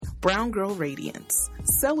Brown Girl Radiance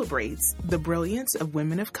celebrates the brilliance of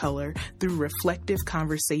women of color through reflective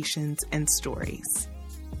conversations and stories.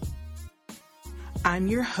 I'm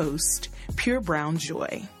your host, Pure Brown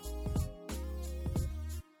Joy.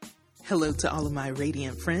 Hello to all of my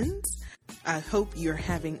radiant friends. I hope you're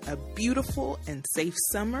having a beautiful and safe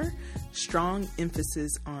summer. Strong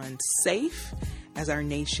emphasis on safe as our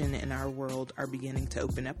nation and our world are beginning to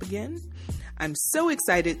open up again. I'm so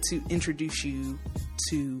excited to introduce you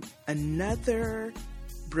to another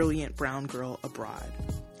brilliant brown girl abroad.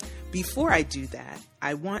 Before I do that,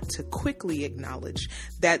 I want to quickly acknowledge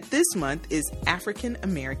that this month is African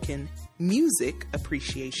American Music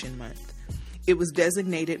Appreciation Month. It was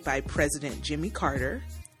designated by President Jimmy Carter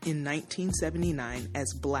in 1979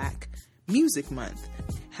 as Black Music Month.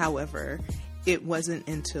 However, it wasn't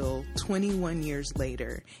until 21 years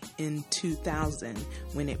later, in 2000,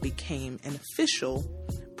 when it became an official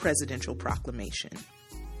presidential proclamation.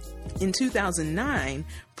 In 2009,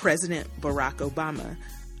 President Barack Obama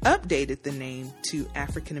updated the name to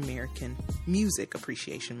African American Music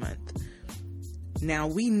Appreciation Month. Now,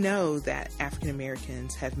 we know that African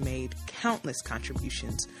Americans have made countless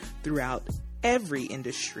contributions throughout every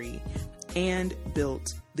industry and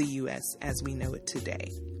built the U.S. as we know it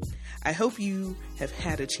today. I hope you have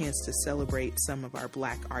had a chance to celebrate some of our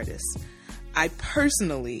Black artists. I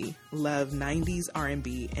personally love 90s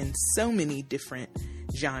R&B and so many different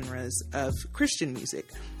genres of Christian music,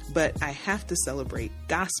 but I have to celebrate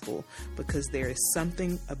gospel because there is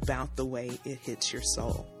something about the way it hits your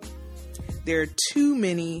soul. There are too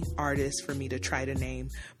many artists for me to try to name,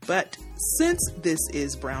 but since this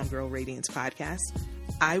is Brown Girl Radiance podcast,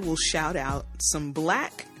 I will shout out some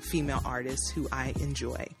Black female artists who I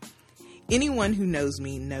enjoy. Anyone who knows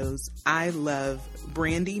me knows I love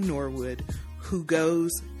Brandy Norwood, who goes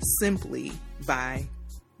simply by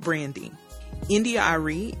Brandy. India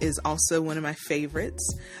Ari is also one of my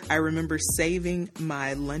favorites. I remember saving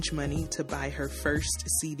my lunch money to buy her first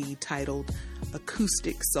CD titled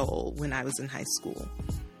Acoustic Soul when I was in high school.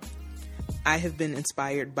 I have been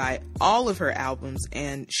inspired by all of her albums,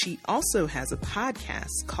 and she also has a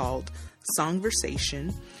podcast called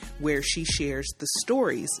Songversation, where she shares the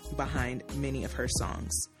stories behind many of her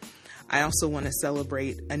songs. I also want to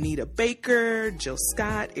celebrate Anita Baker, Jill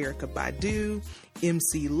Scott, Erykah Badu,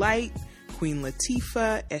 MC Lyte, Queen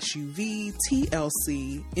Latifah, SUV,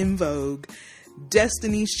 TLC, En Vogue,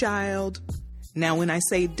 Destiny's Child. Now, when I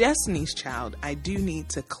say Destiny's Child, I do need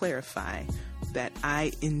to clarify that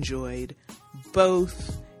I enjoyed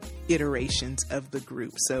both iterations of the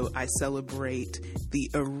group. So I celebrate the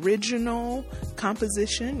original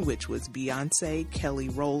composition, which was Beyonce, Kelly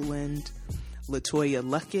Rowland, LaToya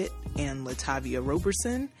Luckett, and Latavia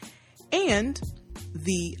Roberson, and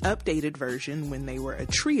the updated version when they were a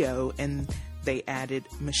trio and they added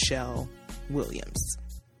Michelle Williams.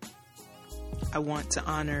 I want to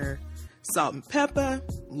honor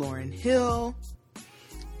Salt-N-Pepa, Lauryn Hill,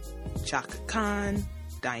 Chaka Khan,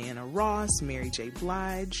 Diana Ross, Mary J.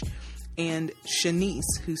 Blige, and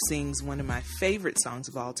Shanice, who sings one of my favorite songs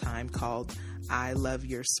of all time called I Love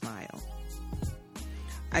Your Smile.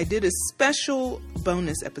 I did a special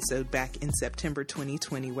bonus episode back in September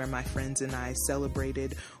 2020 where my friends and I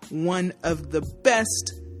celebrated one of the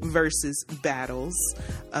best versus battles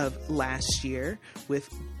of last year with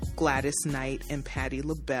Gladys Knight and Patti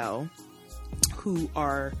LaBelle, who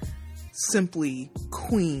are simply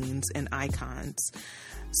queens and icons.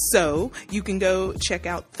 So you can go check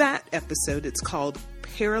out that episode. It's called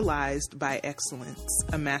Paralyzed by Excellence,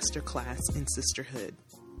 a masterclass in sisterhood.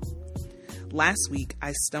 Last week,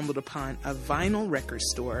 I stumbled upon a vinyl record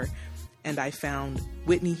store and I found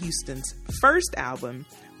Whitney Houston's first album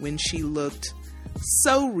when she looked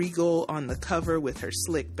so regal on the cover with her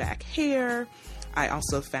slick back hair. I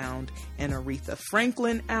also found an Aretha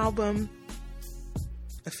Franklin album.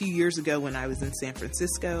 A few years ago when I was in San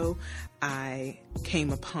Francisco, I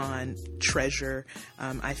came upon Treasure.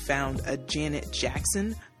 I found a Janet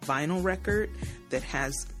Jackson vinyl record that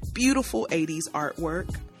has beautiful 80s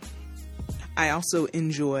artwork. I also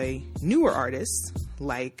enjoy newer artists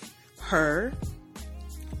like her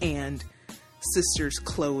and sisters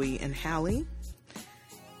Chloe and Halle.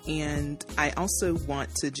 And I also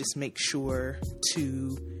want to just make sure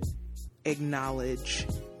to acknowledge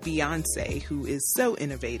Beyonce, who is so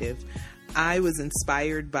innovative. I was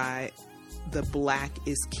inspired by the Black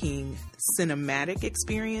is King cinematic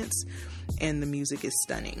experience, and the music is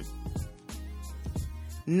stunning.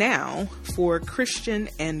 Now, for Christian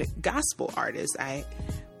and gospel artists, I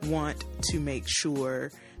want to make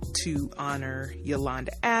sure to honor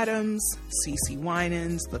Yolanda Adams, CeCe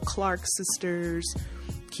Winans, the Clark sisters,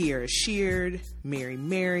 Kiara Sheard, Mary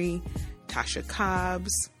Mary, Tasha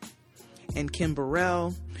Cobbs, and Kim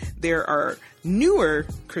Burrell. There are newer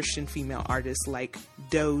Christian female artists like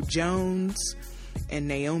Doe Jones and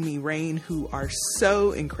Naomi Rain, who are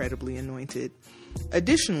so incredibly anointed.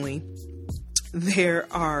 Additionally, there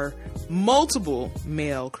are multiple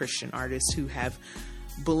male Christian artists who have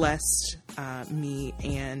blessed me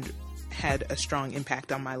and had a strong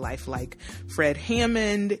impact on my life, like Fred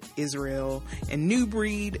Hammond, Israel and New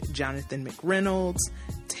Breed, Jonathan McReynolds,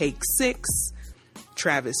 Take Six,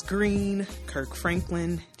 Travis Green, Kirk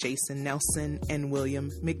Franklin, Jason Nelson, and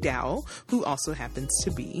William McDowell, who also happens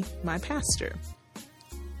to be my pastor.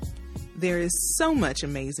 There is so much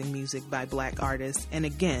amazing music by Black artists, and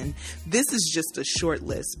again, this is just a short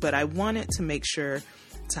list, but I wanted to make sure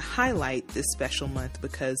to highlight this special month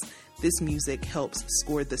because this music helps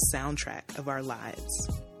score the soundtrack of our lives.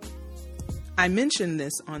 I mentioned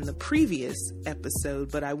this on the previous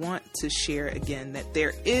episode, but I want to share again that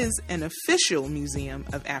there is an official museum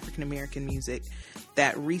of African American music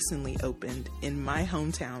that recently opened in my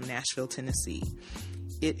hometown, Nashville, Tennessee.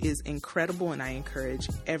 It is incredible, and I encourage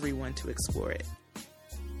everyone to explore it.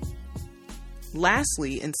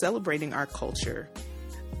 Lastly, in celebrating our culture,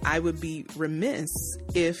 I would be remiss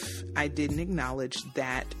if I didn't acknowledge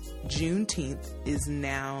that Juneteenth is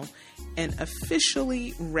now an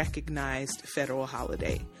officially recognized federal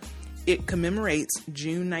holiday. It commemorates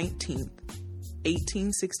June 19th,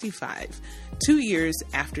 1865, 2 years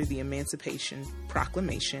after the Emancipation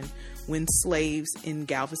Proclamation, when slaves in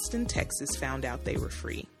Galveston, Texas found out they were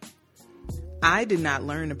free. I did not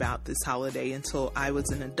learn about this holiday until I was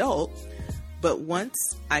an adult, but once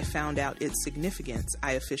I found out its significance,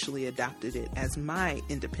 I officially adopted it as my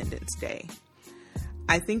Independence Day.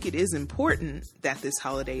 I think it is important that this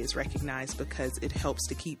holiday is recognized because it helps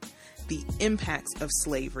to keep the impacts of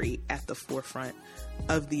slavery at the forefront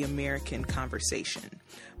of the American conversation.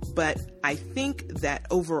 But I think that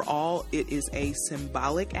overall it is a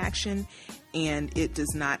symbolic action and it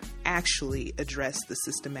does not actually address the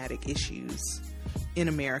systematic issues in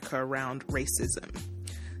America around racism.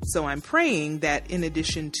 So I'm praying that in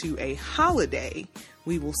addition to a holiday,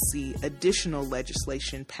 we will see additional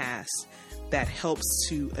legislation passed that helps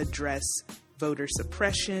to address voter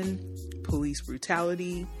suppression, police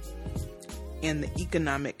brutality, and the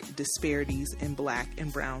economic disparities in Black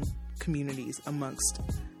and brown communities, amongst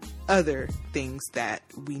other things that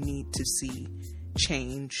we need to see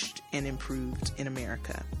changed and improved in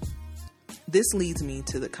America. This leads me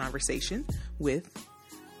to the conversation with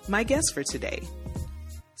my guest for today,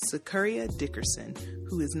 Sakuria Dickerson,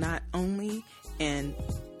 who is not only an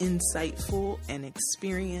insightful and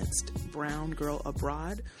experienced brown girl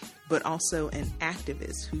abroad, but also an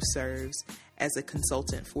activist who serves as a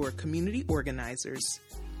consultant for community organizers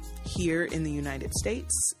here in the United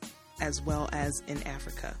States, as well as in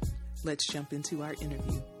Africa. Let's jump into our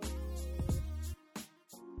interview.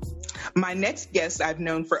 My next guest I've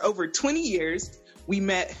known for over 20 years. We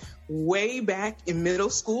met way back in middle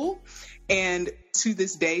school, and to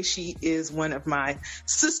this day, she is one of my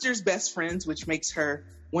sister's best friends, which makes her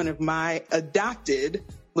one of my adopted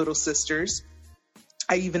little sisters.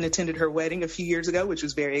 I even attended her wedding a few years ago, which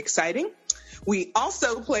was very exciting. We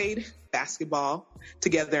also played basketball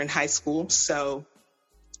together in high school, so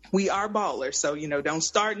we are ballers. So, don't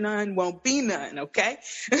start none, won't be none, okay?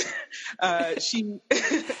 She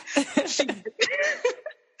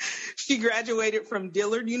graduated from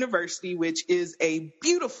Dillard University, which is a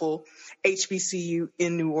beautiful HBCU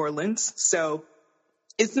in New Orleans. So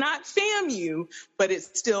it's not FAMU, but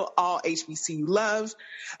it's still all HBCU love.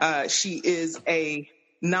 She is a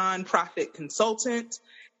nonprofit consultant,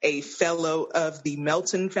 a fellow of the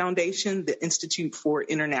Melton Foundation, the Institute for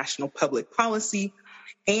International Public Policy,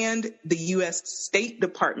 and the U.S. State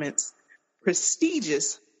Department's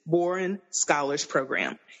prestigious Boren Scholars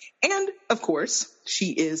Program. And, of course,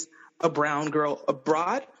 she is a brown girl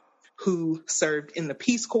abroad who served in the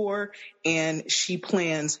Peace Corps, and she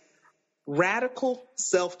plans radical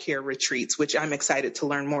self-care retreats, which I'm excited to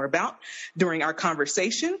learn more about during our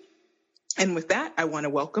conversation. And with that, I want to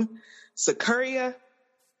welcome Sakuria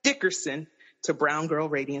Dickerson to Brown Girl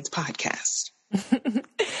Radiance podcast.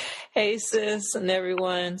 Hey, sis, and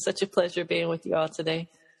everyone. Such a pleasure being with you all today.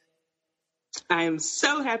 I am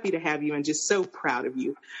so happy to have you and just so proud of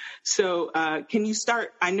you. So can you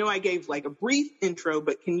start? I know I gave like a brief intro,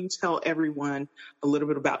 but can you tell everyone a little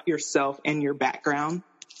bit about yourself and your background?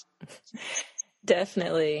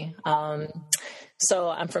 Definitely. So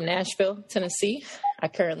I'm from Nashville, Tennessee. I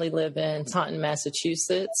currently live in Taunton,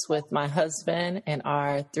 Massachusetts with my husband and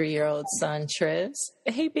our 3-year-old son, Trez.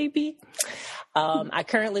 Hey, baby. I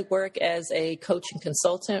currently work as a coach and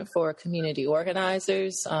consultant for community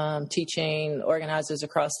organizers, teaching organizers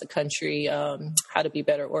across the country how to be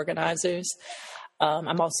better organizers.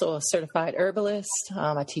 I'm also a certified herbalist.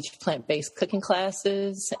 I teach plant-based cooking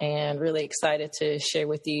classes and really excited to share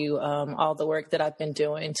with you all the work that I've been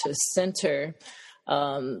doing to center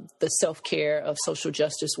the self-care of social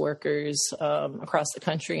justice workers across the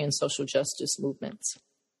country and social justice movements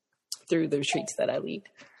through the retreats that I lead.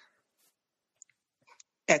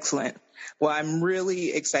 Excellent. Well, I'm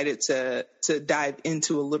really excited to dive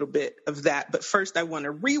into a little bit of that. But first, I want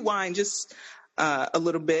to rewind just a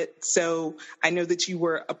little bit. So I know that you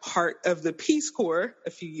were a part of the Peace Corps a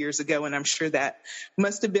few years ago, and I'm sure that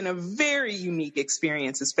must have been a very unique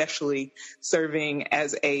experience, especially serving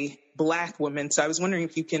as a Black woman. So I was wondering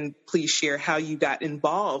if you can please share how you got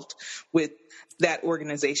involved with that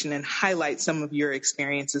organization and highlight some of your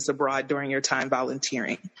experiences abroad during your time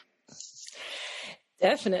volunteering.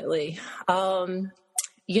 Definitely.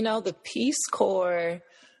 The Peace Corps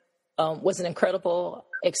was an incredible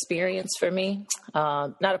experience for me.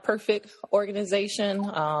 Not a perfect organization,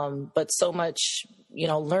 but so much,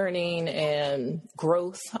 learning and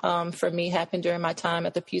growth for me happened during my time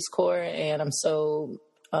at the Peace Corps. And I'm so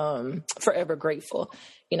forever grateful,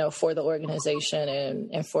 for the organization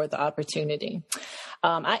and for the opportunity.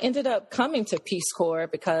 I ended up coming to Peace Corps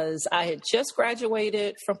because I had just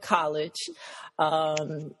graduated from college.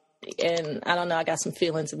 And I don't know, I got some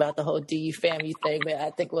feelings about the whole DU FAMU thing, but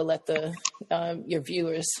I think we'll let your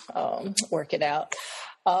viewers work it out.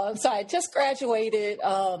 So I just graduated,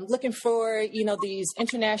 looking for, these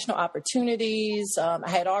international opportunities. I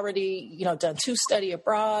had already, done 2 study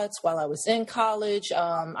abroads while I was in college.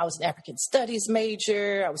 I was an African studies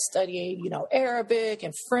major. I was studying, Arabic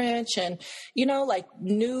and French and,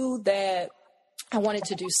 knew that I wanted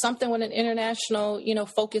to do something with an international,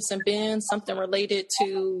 focus and bend, something related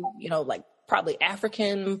to, probably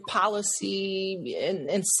African policy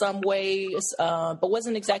in some ways, but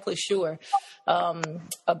wasn't exactly sure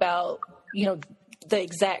about, the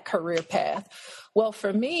exact career path. Well,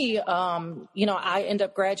 for me, I ended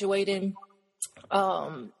up graduating,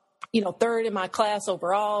 3rd in my class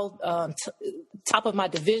overall, top of my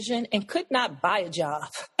division, and could not buy a job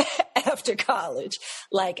after college,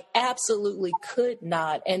 absolutely could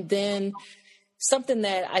not. And then something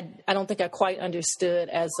that I don't think I quite understood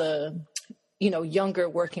as a, younger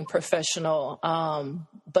working professional,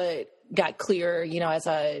 but got clearer, as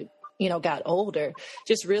I, got older,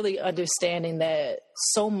 just really understanding that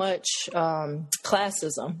so much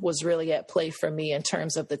classism was really at play for me in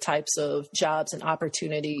terms of the types of jobs and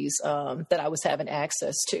opportunities that I was having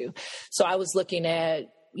access to. So I was looking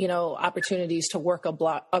at, opportunities to work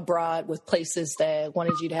abroad with places that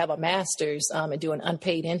wanted you to have a master's and do an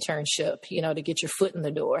unpaid internship, to get your foot in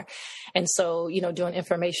the door. And so, doing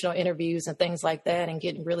informational interviews and things like that and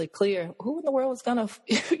getting really clear who in the world was going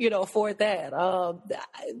to, afford that.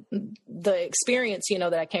 The experience,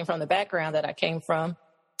 that I came from, the background that I came from,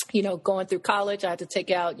 going through college, I had to take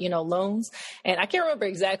out, loans. And I can't remember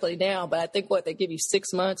exactly now, but I think they give you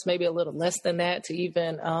 6 months, maybe a little less than that to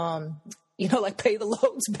even, pay the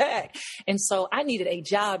loans back. And so I needed a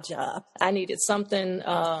job. I needed something,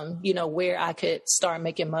 where I could start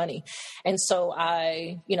making money. And so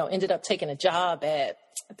I, ended up taking a job at,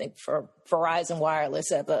 I think for Verizon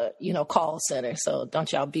Wireless at the, call center. So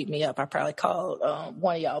don't y'all beat me up. I probably called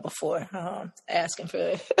one of y'all before asking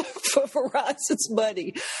for Verizon's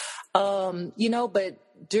money. But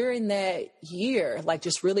during that year,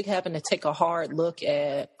 just really having to take a hard look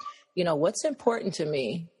at, what's important to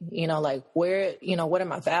me, where, what are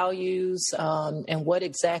my values, and what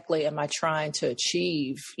exactly am I trying to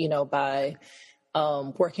achieve, by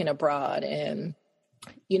working abroad and,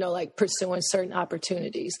 pursuing certain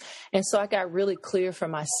opportunities. And so I got really clear for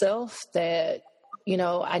myself that,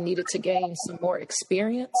 I needed to gain some more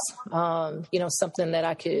experience, something that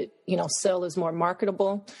I could, sell as more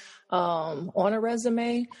marketable on a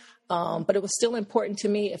resume. But it was still important to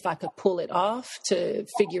me if I could pull it off to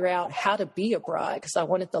figure out how to be abroad because I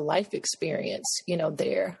wanted the life experience,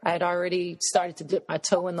 there. I had already started to dip my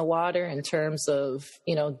toe in the water in terms of,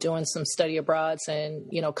 doing some study abroads and,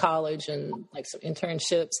 college and some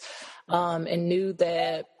internships, and knew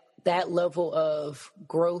that level of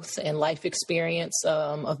growth and life experience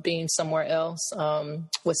of being somewhere else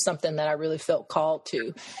was something that I really felt called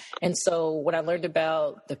to. And so when I learned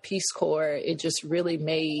about the Peace Corps, it just really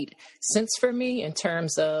made sense for me in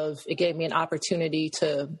terms of it gave me an opportunity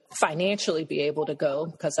to financially be able to go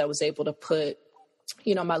because I was able to put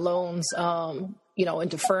my loans, in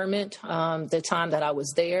deferment, the time that I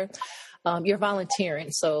was there. You're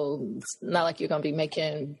volunteering, so it's not like you're going to be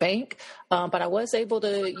making bank. But I was able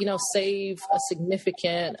to, save a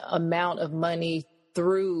significant amount of money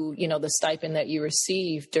through, the stipend that you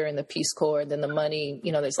receive during the Peace Corps. Then the money,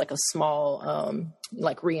 there's like a small,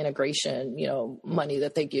 reintegration, money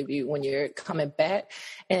that they give you when you're coming back.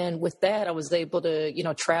 And with that, I was able to,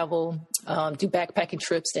 travel, do backpacking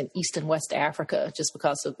trips in East and West Africa just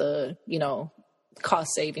because of the,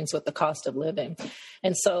 cost savings with the cost of living.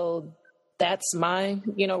 And so that's my,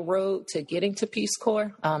 road to getting to Peace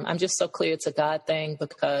Corps. I'm just so clear it's a God thing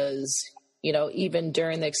because, even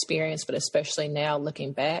during the experience, but especially now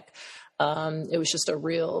looking back, it was just a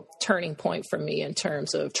real turning point for me in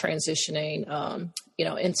terms of transitioning,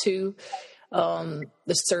 into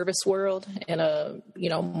the service world and a,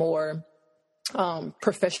 more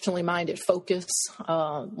professionally minded focus.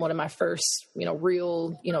 One of my first,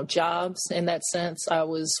 real, jobs in that sense, I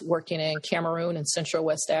was working in Cameroon and Central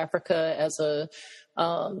West Africa as a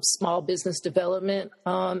small business development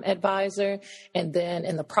advisor. And then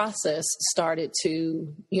in the process started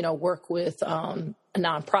to, work with a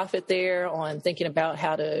nonprofit there on thinking about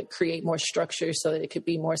how to create more structure so that it could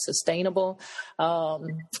be more sustainable.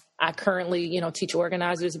 I currently, teach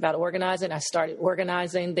organizers about organizing. I started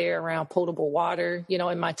organizing there around potable water,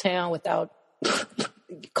 in my town without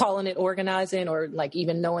calling it organizing or like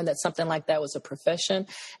even knowing that something like that was a profession.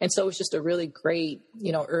 And so it was just a really great,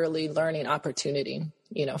 early learning opportunity,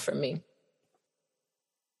 for me.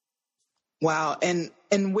 Wow.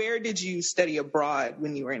 And where did you study abroad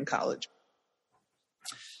when you were in college?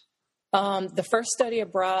 The first study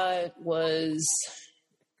abroad was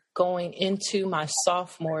going into my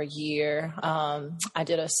sophomore year. I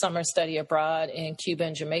did a summer study abroad in Cuba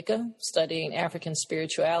and Jamaica, studying African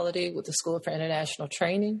spirituality with the School for International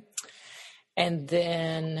Training. And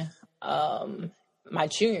then my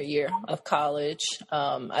junior year of college,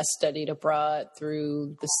 I studied abroad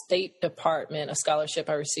through the State Department, a scholarship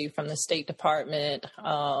I received from the State Department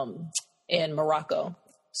in Morocco,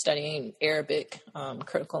 studying Arabic,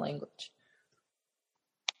 critical language.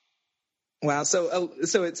 Wow. So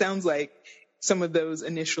it sounds like some of those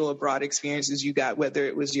initial abroad experiences you got, whether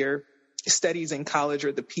it was your studies in college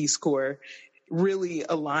or the Peace Corps, really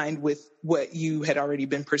aligned with what you had already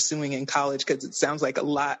been pursuing in college, because it sounds like a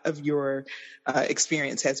lot of your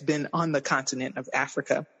experience has been on the continent of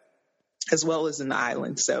Africa as well as in the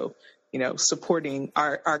island. So, supporting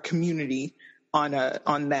our community on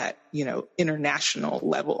that, international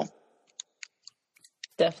level.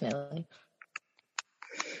 Definitely.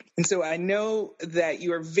 And so I know that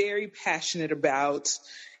you are very passionate about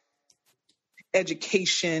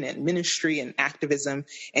education and ministry and activism,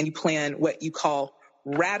 and you plan what you call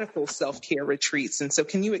radical self-care retreats. And so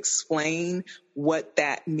can you explain what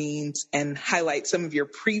that means and highlight some of your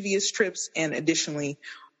previous trips? And additionally,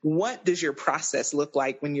 what does your process look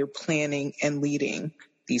like when you're planning and leading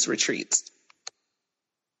these retreats?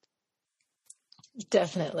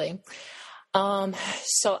 Definitely.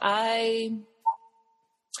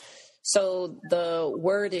 So the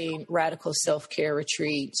wording radical self-care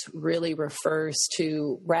retreats really refers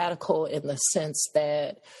to radical in the sense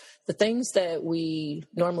that the things that we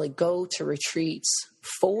normally go to retreats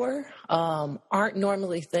for aren't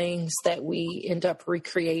normally things that we end up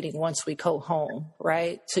recreating once we go home,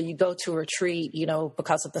 right? So you go to a retreat,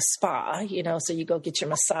 because of the spa, so you go get your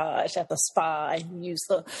massage at the spa and use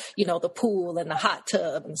the, the pool and the hot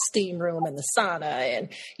tub and the steam room and the sauna. And,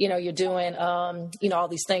 you're doing, all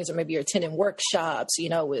these things, or maybe you're attending workshops,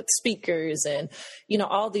 with speakers and,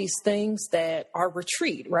 all these things that are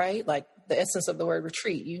retreat, right? Like the essence of the word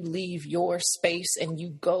retreat. You leave your space and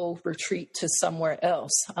you go retreat to somewhere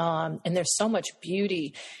else. And there's so much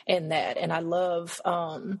beauty in that. And I love,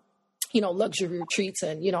 luxury retreats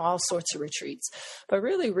and, all sorts of retreats, but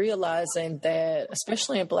really realizing that,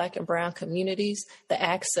 especially in Black and Brown communities, the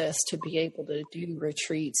access to be able to do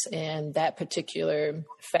retreats in that particular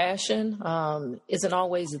fashion isn't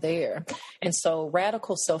always there. And so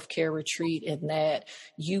radical self-care retreat in that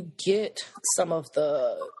you get some of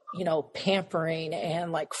the, pampering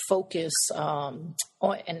and like focus on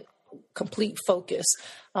and complete focus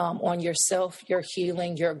on yourself, your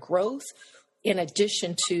healing, your growth, in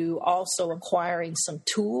addition to also acquiring some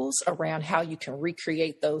tools around how you can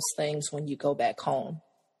recreate those things when you go back home.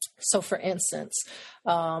 So for instance,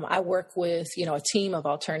 I work with, a team of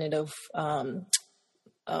alternative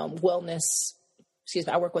wellness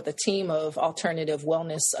I work with a team of alternative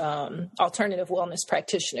wellness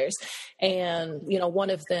practitioners. And, one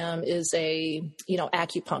of them is a,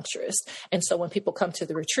 acupuncturist. And so when people come to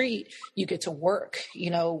the retreat, you get to work,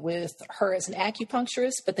 with her as an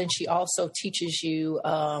acupuncturist, but then she also teaches you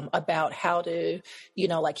about how to,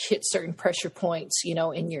 hit certain pressure points,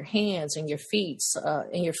 in your hands and your feet,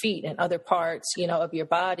 and other parts, of your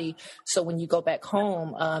body. So when you go back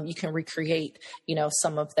home, you can recreate,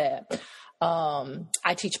 some of that.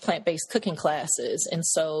 I teach plant-based cooking classes. And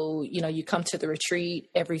so, you come to the retreat,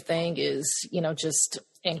 everything is, just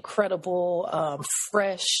incredible,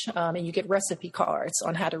 fresh, and you get recipe cards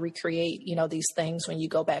on how to recreate, these things when you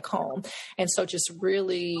go back home. And so just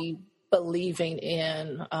really believing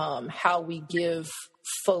in how we give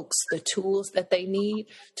folks the tools that they need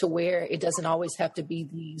to where it doesn't always have to be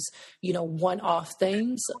these, one-off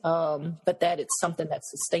things, but that it's something that's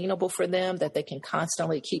sustainable for them, that they can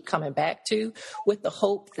constantly keep coming back to, with the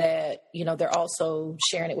hope that, they're also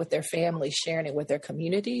sharing it with their families, sharing it with their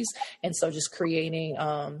communities. And so just creating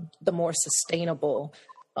the more sustainable,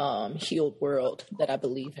 healed world that I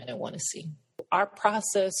believe in and want to see. Our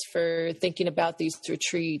process for thinking about these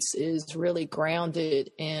retreats is really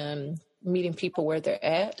grounded in meeting people where they're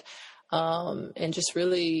at, and just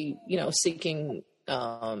really, seeking,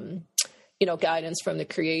 guidance from the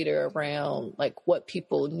Creator around like what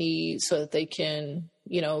people need so that they can,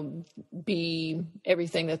 be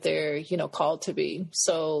everything that they're, called to be.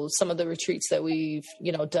 So some of the retreats that we've,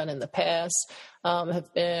 done in the past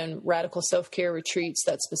have been radical self-care retreats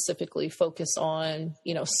that specifically focus on,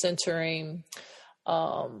 centering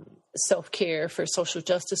self-care for social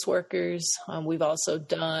justice workers. We've also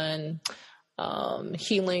done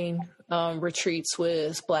healing retreats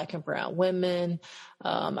with Black and Brown women.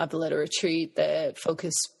 I've led a retreat that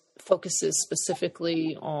focuses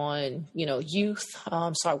specifically on, youth.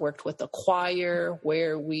 So I worked with a choir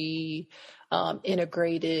where we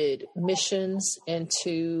integrated missions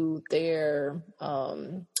into their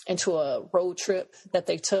into a road trip that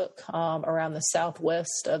they took around the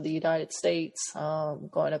southwest of the United States,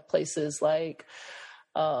 going to places like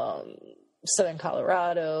southern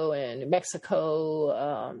Colorado and New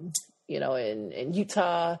Mexico, in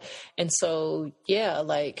Utah. And so,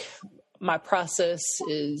 like my process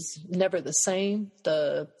is never the same.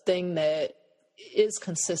 The thing that is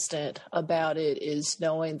consistent about it is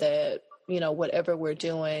knowing that, whatever we're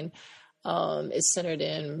doing is centered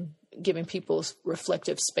in giving people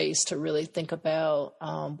reflective space to really think about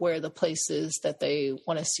where the places that they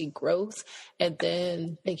want to see growth, and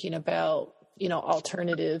then thinking about,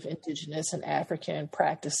 alternative Indigenous and African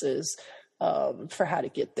practices for how to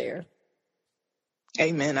get there.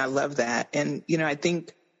 Amen. I love that. And, I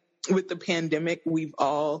think with the pandemic, we've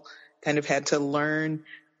all kind of had to learn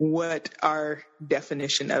what our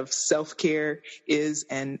definition of self-care is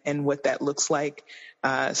and what that looks like.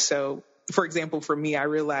 So, for example, for me, I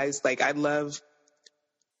realized I love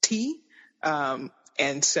tea.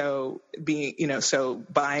 And so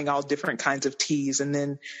buying all different kinds of teas. And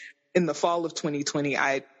then in the fall of 2020,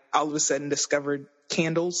 I all of a sudden discovered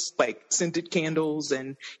candles, like scented candles,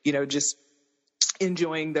 and, just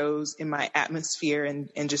enjoying those in my atmosphere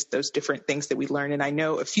and just those different things that we learn. And I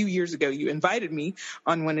know a few years ago you invited me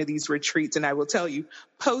on one of these retreats, and I will tell you,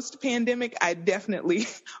 post-pandemic, I definitely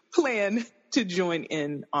plan to join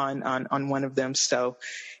in on one of them. So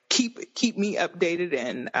keep me updated,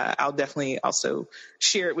 and I'll definitely also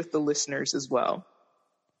share it with the listeners as well.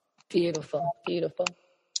 Beautiful, beautiful.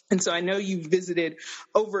 And so I know you've visited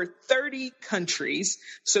over 30 countries.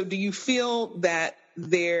 So do you feel that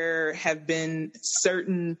there have been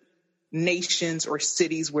certain nations or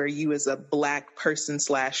cities where you as a Black person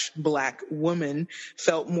 / Black woman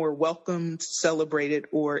felt more welcomed, celebrated,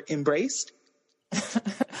 or embraced?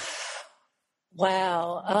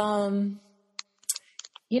 Wow.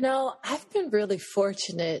 I've been really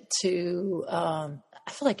fortunate to, I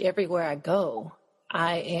feel like everywhere I go,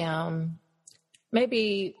 I am,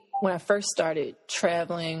 maybe when I first started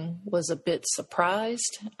traveling, was a bit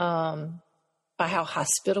surprised by how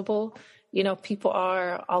hospitable, people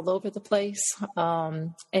are all over the place.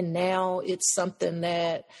 And now it's something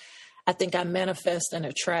that I think I manifest and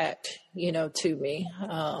attract, to me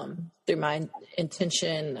through my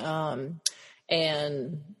intention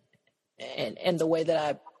and the way that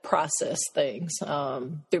I process things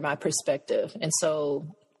through my perspective. And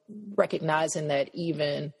so recognizing that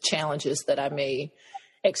even challenges that I may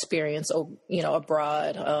experience,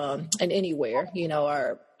 abroad and anywhere,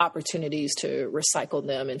 are opportunities to recycle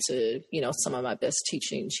them into, some of my best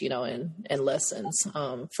teachings, and lessons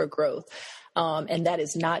for growth. And that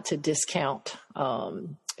is not to discount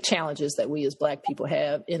challenges that we as Black people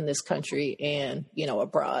have in this country and,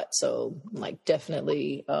 abroad. So like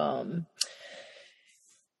definitely,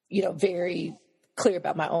 very clear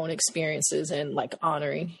about my own experiences and like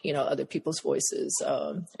honoring, other people's voices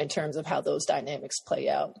in terms of how those dynamics play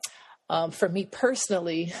out. For me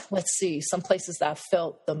personally, let's see, some places that I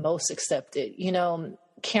felt the most accepted,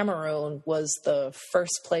 Cameroon was the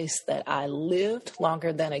first place that I lived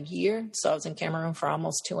longer than a year. So I was in Cameroon for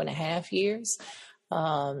almost 2.5 years.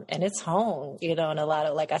 And it's home, and a lot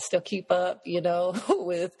of I still keep up,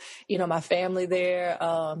 with, my family there.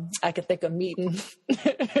 I could think of meeting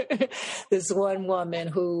this one woman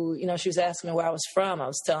who, she was asking me where I was from. I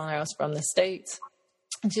was telling her I was from the States.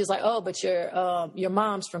 And she was like, "Oh, but your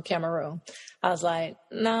mom's from Cameroon." I was like,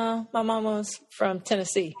 "No, my mom was from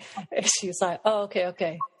Tennessee." And she was like, "Oh,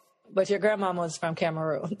 okay. But your grandmama was from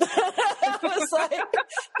Cameroon."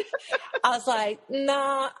 I was like,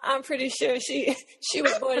 "Nah, I'm pretty sure she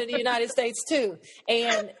was born in the United States too."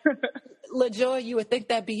 And LaJoy, you would think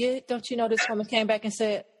that'd be it. Don't you know this woman came back and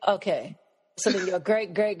said, "Okay, so then your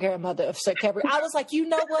great-great-grandmother of Sir Cameroon." I was like, you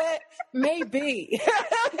know what? Maybe.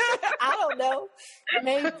 I don't know.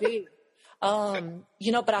 Maybe.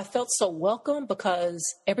 But I felt so welcome because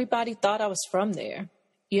everybody thought I was from there.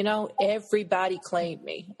 Everybody claimed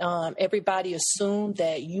me. Everybody assumed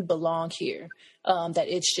that you belong here, that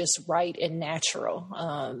it's just right and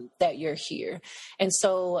natural that you're here. And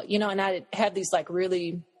so, and I had these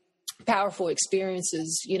really powerful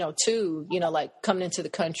experiences, too, like coming into the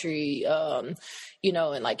country, and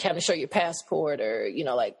having to show your passport or,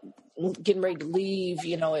 getting ready to leave,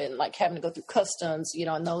 and having to go through customs,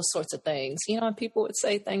 and those sorts of things, and people would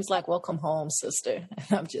say things like, "Welcome home, sister."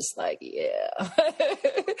 And I'm just like, yeah.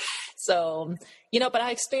 So, but I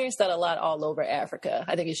experienced that a lot all over Africa.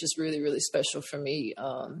 I think it's just really, really special for me,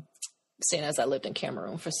 seeing as I lived in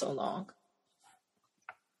Cameroon for so long.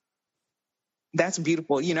 That's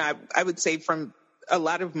beautiful. I would say from a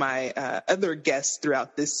lot of my other guests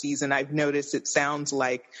throughout this season, I've noticed it sounds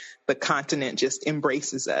like the continent just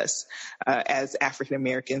embraces us as African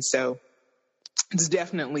Americans. So it's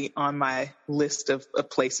definitely on my list of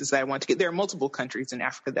places that I want to get. There are multiple countries in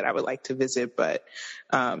Africa that I would like to visit, but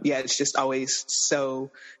it's just always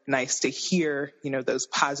so nice to hear, those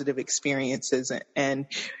positive experiences and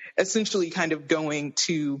essentially kind of going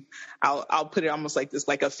to, I'll put it almost like this,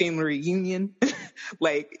 like a family reunion,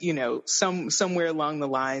 somewhere along the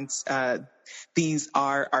lines, these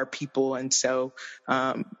are our people. And so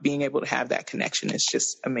being able to have that connection is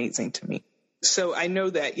just amazing to me. So I know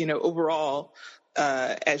that, overall,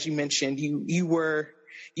 as you mentioned, you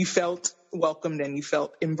felt welcomed and you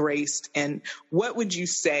felt embraced. And what would you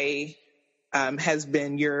say has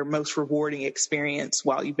been your most rewarding experience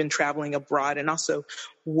while you've been traveling abroad? And also,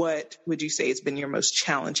 what would you say has been your most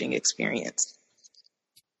challenging experience?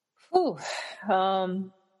 My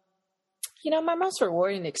most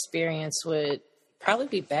rewarding experience would probably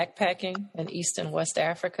be backpacking in East and West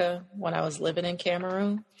Africa when I was living in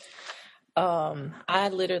Cameroon. I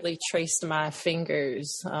literally traced my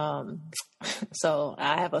fingers. So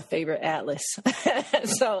I have a favorite atlas.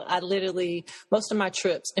 So I literally, most of my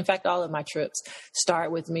trips, in fact, all of my trips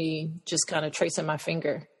start with me just kind of tracing my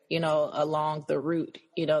finger, along the route,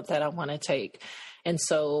 that I want to take. And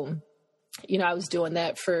so, I was doing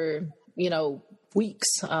that for,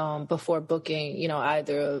 weeks, before booking,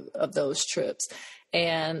 either of those trips.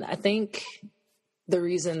 And I think the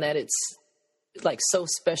reason that it's so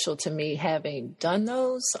special to me having done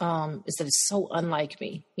those, is that it's so unlike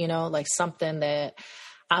me, something that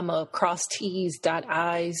I'm a cross T's, dot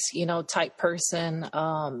I's, type person.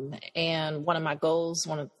 And one of my goals,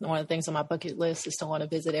 one of the things on my bucket list is to want to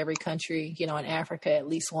visit every country, in Africa at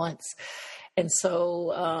least once. And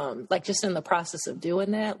so, just in the process of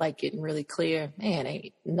doing that, getting really clear, man,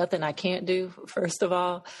 ain't nothing I can't do, first of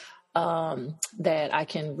all. That I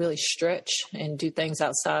can really stretch and do things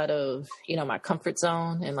outside of, my comfort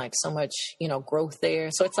zone and so much, growth there.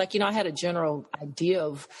 So it's I had a general idea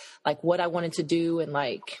of what I wanted to do. And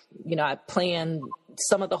I planned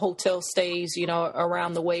some of the hotel stays,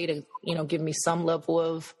 around the way to, give me some level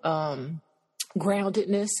of,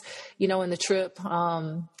 groundedness, in the trip.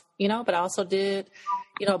 But I also did,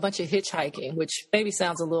 a bunch of hitchhiking, which maybe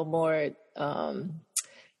sounds a little more,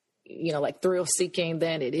 thrill seeking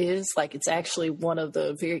than it is. It's actually one of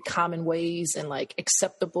the very common ways and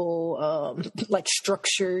acceptable,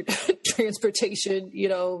 structured transportation,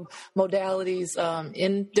 modalities,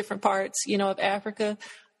 in different parts, of Africa.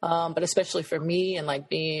 But especially for me and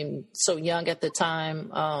being so young at the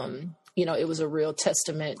time, it was a real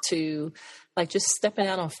testament to just stepping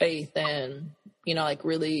out on faith and,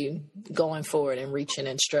 really going forward and reaching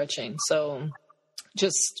and stretching. So,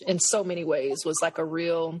 just in so many ways was like a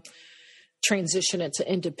real transition into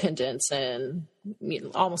independence and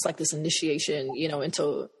almost like this initiation,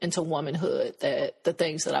 into womanhood, that the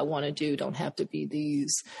things that I want to do don't have to be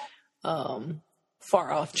these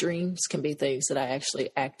far off dreams, can be things that I actually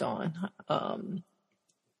act on,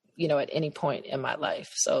 at any point in my life.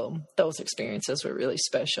 So those experiences were really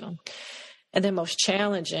special. And then most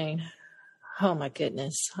challenging, oh my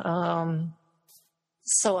goodness.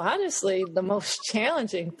 So honestly, the most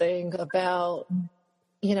challenging thing about,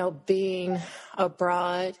 being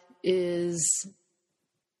abroad is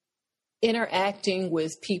interacting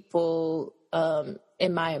with people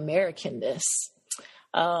in my Americanness,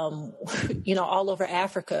 all over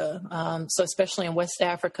Africa. So especially in West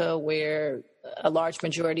Africa, where a large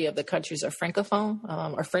majority of the countries are Francophone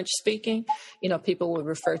or French speaking, people would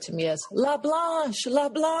refer to me as La Blanche,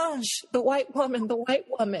 the white woman, the white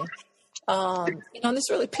woman. And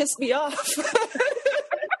this really pissed me off.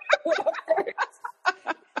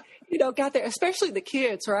 Got there, especially the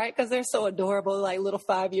kids, right? Because they're so adorable, like little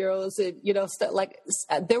 5-year-olds, and stuff like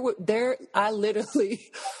I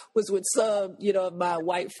literally was with some, of my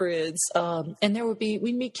white friends, and we'd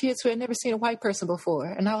meet kids who had never seen a white person before,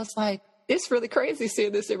 and I was like, it's really crazy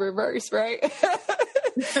seeing this in reverse, right?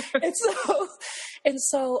 and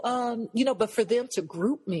so, but for them to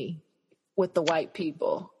group me with the white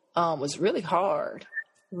people was really hard,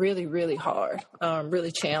 really, really hard,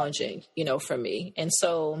 really challenging, for me, and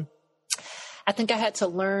so. I think I had to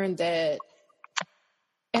learn that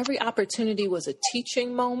every opportunity was a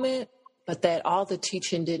teaching moment, but that all the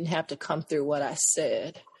teaching didn't have to come through what I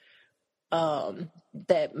said.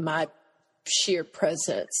 That my sheer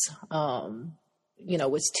presence,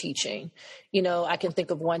 was teaching. I can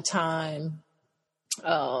think of one time,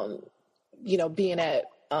 being at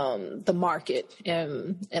the market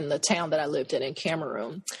in the town that I lived in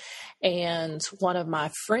Cameroon. And one of my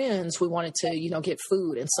friends, we wanted to, get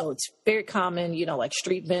food. And so it's very common, like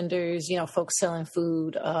street vendors, folks selling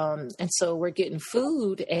food. And so we're getting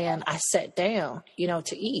food, and I sat down,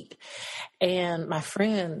 to eat. And my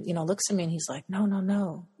friend, looks at me and he's like,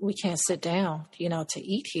 no, we can't sit down, to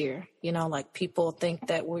eat here. Like people think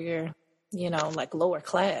that we're, like lower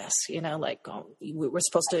class, you're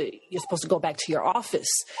supposed to go back to your office,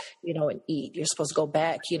 and eat. You're supposed to go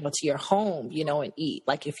back, to your home, and eat.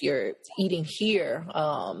 Like if you're eating here,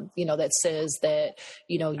 that says that,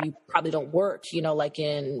 you probably don't work, like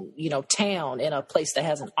in, town, in a place that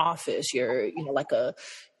has an office. You're, like a,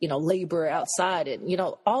 laborer outside it,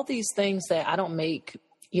 all these things that I don't make,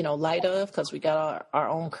 light of, because we got our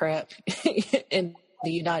own crap in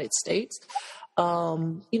the United States.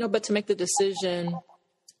 But to make the decision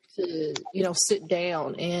to, sit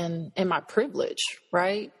down in my privilege,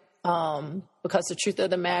 right? Because the truth of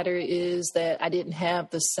the matter is that I didn't have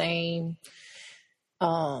the same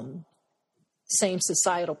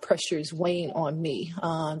societal pressures weighing on me,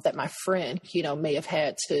 that my friend, may have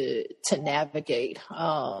had to navigate.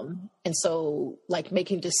 And so like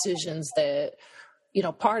making decisions that,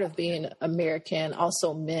 part of being American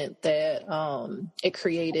also meant that, it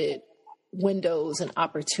created windows and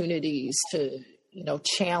opportunities to,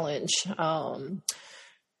 challenge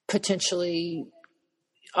potentially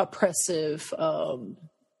oppressive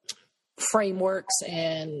frameworks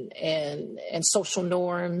and social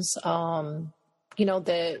norms,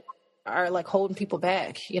 that are like holding people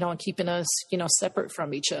back, and keeping us, separate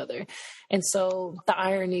from each other. And so the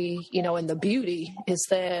irony, and the beauty is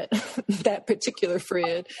that that particular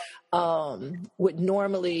friend would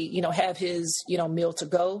normally, have his, meal to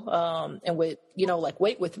go, and would, like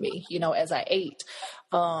wait with me, as I ate,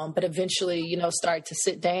 but eventually, started to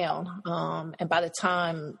sit down. And by the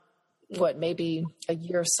time, maybe a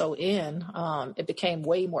year or so in, it became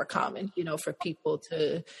way more common, for people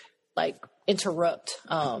to like interrupt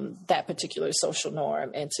that particular social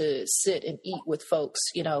norm and to sit and eat with folks,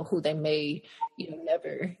 who they may,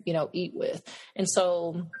 never, eat with. And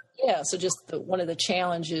so, so just one of the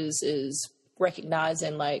challenges is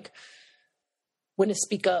recognizing like when to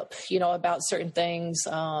speak up, about certain things,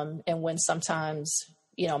 and when sometimes,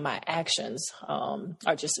 my actions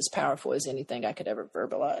are just as powerful as anything I could ever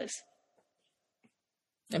verbalize,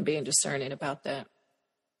 and being discerning about that.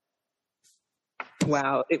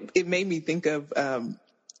 Wow. It made me think of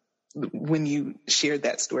when you shared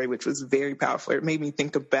that story, which was very powerful. It made me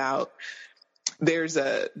think about there's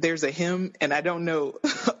a hymn, and I don't know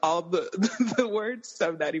all the words, so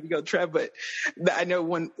I'm not even going to try, but I know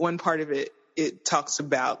one part of it talks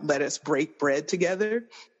about let us break bread together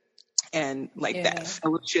and like that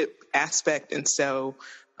fellowship aspect. And so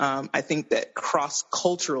I think that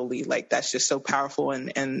cross-culturally, like that's just so powerful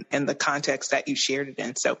and the context that you shared it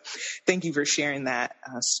in. So thank you for sharing that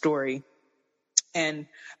story. And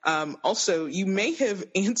also, you may have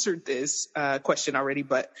answered this question already,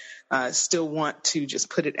 but still want to just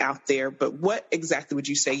put it out there. But what exactly would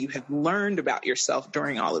you say you have learned about yourself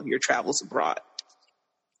during all of your travels abroad?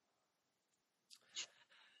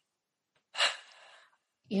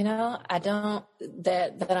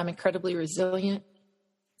 That I'm incredibly resilient,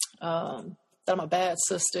 that I'm a bad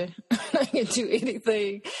sister. I can do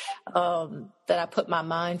anything that I put my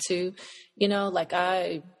mind to.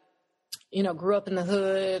 I grew up in the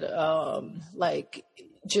hood,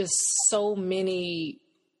 just so many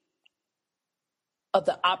of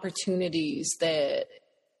the opportunities that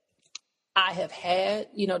I have had,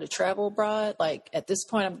 to travel abroad. Like at this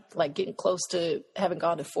point, I'm like getting close to having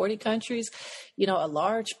gone to 40 countries. A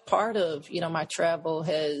large part of, my travel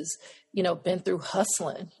has, been through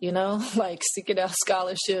hustling, like seeking out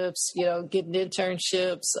scholarships, getting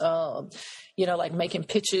internships, like making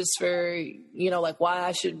pitches for, like why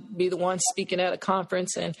I should be the one speaking at a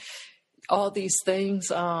conference and all these things.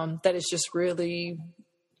 That is just really,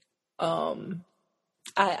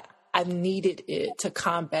 I needed it to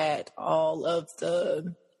combat all of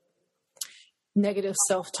the negative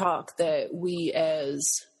self-talk that we as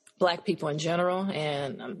Black people in general,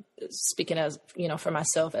 and I'm speaking as, for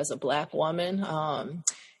myself as a Black woman,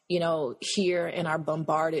 hear and are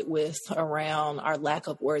bombarded with around our lack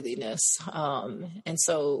of worthiness. And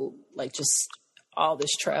so just all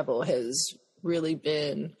this travel has really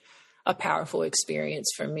been a powerful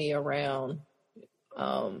experience for me around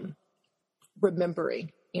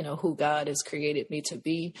remembering who God has created me to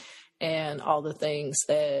be and all the things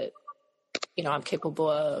that, I'm capable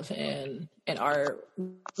of and are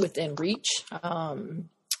within reach. And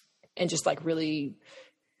just really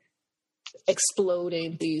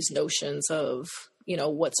exploding these notions of,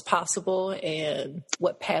 what's possible and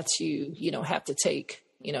what paths you have to take,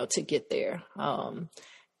 to get there. And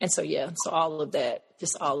so, so all of that.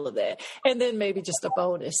 And then maybe just a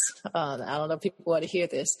bonus. I don't know if people want to hear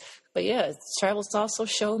this, but travel's also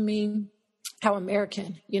shown me how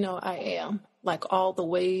American, I am, like all the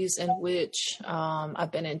ways in which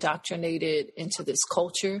I've been indoctrinated into this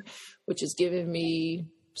culture, which has given me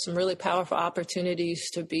some really powerful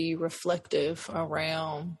opportunities to be reflective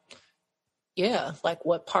around,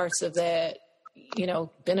 what parts of that,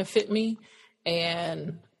 benefit me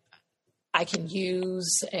and I can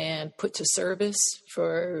use and put to service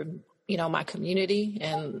for, my community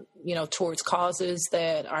and, towards causes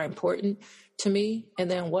that are important to me.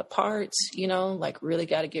 And then what parts, really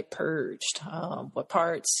got to get purged. What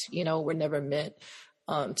parts, were never meant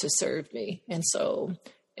to serve me. And so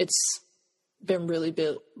it's been really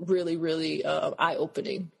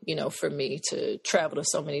eye-opening, for me to travel to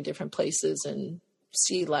so many different places and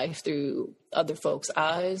see life through other folks'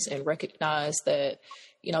 eyes and recognize that,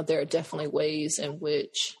 there are definitely ways in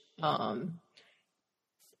which,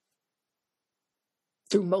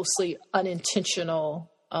 through mostly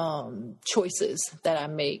unintentional choices that I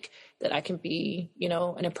make, that I can be,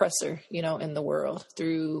 an oppressor, in the world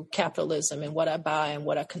through capitalism and what I buy and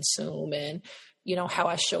what I consume and, how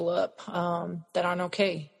I show up that aren't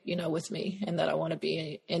okay, with me, and that I want to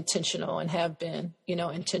be intentional and have been,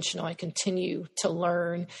 intentional and continue to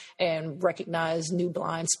learn and recognize new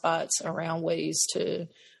blind spots around ways to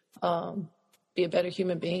be a better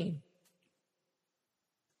human being.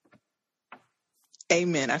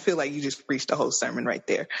 Amen. I feel like you just preached a whole sermon right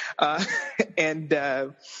there.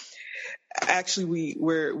 Actually,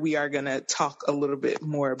 we are going to talk a little bit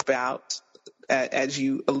more about, as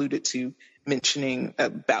you alluded to, mentioning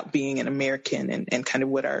about being an American and kind of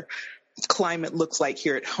what our climate looks like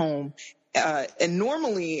here at home. And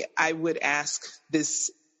normally I would ask this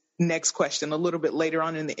next question a little bit later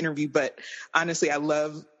on in the interview, but honestly, I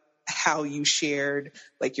love how you shared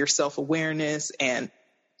your self-awareness and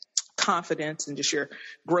confidence and just your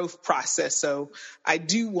growth process. So I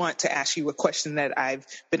do want to ask you a question that I've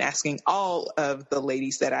been asking all of the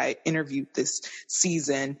ladies that I interviewed this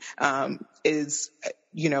season, is,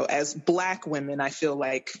 as Black women, I feel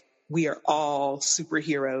like we are all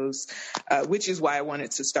superheroes, which is why I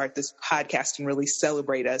wanted to start this podcast and really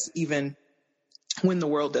celebrate us. Even when the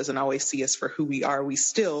world doesn't always see us for who we are, we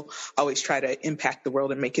still always try to impact the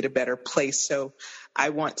world and make it a better place. So I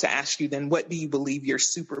want to ask you then, what do you believe your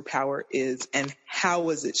superpower is, and how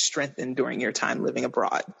was it strengthened during your time living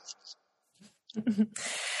abroad?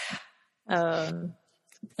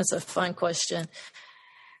 That's a fun question.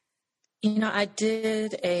 I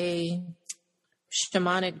did a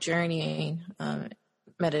shamanic journeying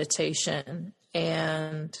meditation,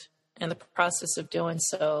 and in the process of doing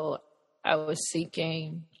so, I was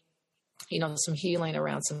seeking, some healing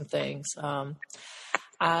around some things.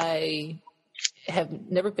 I have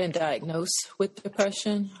never been diagnosed with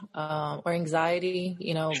depression or anxiety,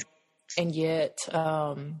 and yet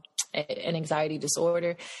an anxiety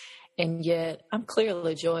disorder. And yet I'm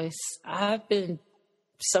clearly Joyce. I've been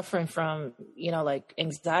suffering from, like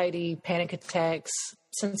anxiety, panic attacks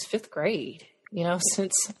since fifth grade,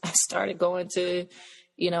 since I started going to,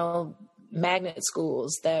 magnet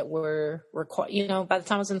schools that were required, by the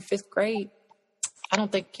time I was in fifth grade, I don't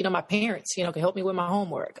think, my parents, could help me with my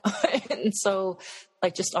homework. And so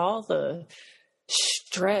like just all the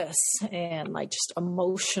stress and like just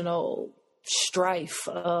emotional strife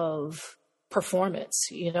of performance,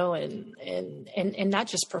 and not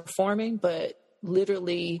just performing, but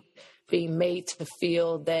literally being made to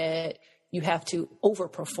feel that you have to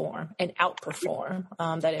overperform and outperform,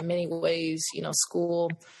 that in many ways, school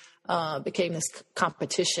became this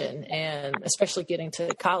competition, and especially getting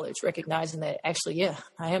to college, recognizing that actually,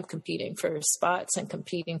 I am competing for spots and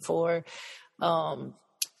competing for,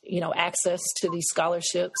 access to these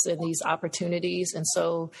scholarships and these opportunities. And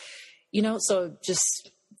so, so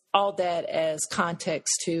just all that as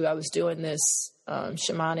context to, I was doing this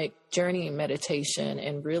shamanic journey meditation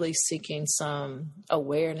and really seeking some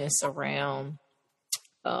awareness around,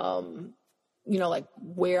 like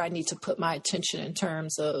where I need to put my attention in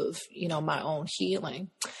terms of, my own healing.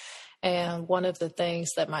 And one of the things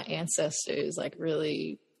that my ancestors like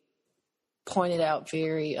really pointed out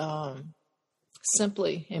very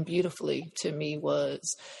simply and beautifully to me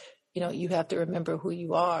was, you have to remember who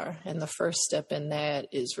you are. And the first step in that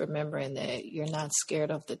is remembering that you're not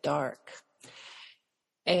scared of the dark.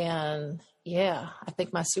 And I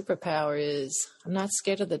think my superpower is I'm not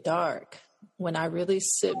scared of the dark. When I really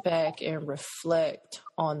sit back and reflect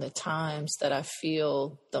on the times that I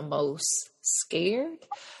feel the most scared,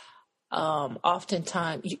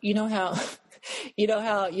 oftentimes,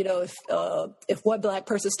 if one Black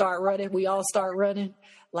person start running, we all start running.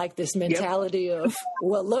 Like this mentality of,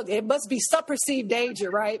 well, look, it must be some perceived danger,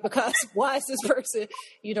 right? Because why is this person,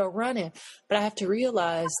 running? But I have to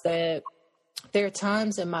realize that there are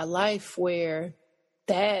times in my life where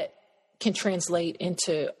that can translate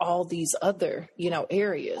into all these other,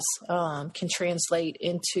 areas, can translate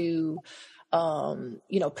into,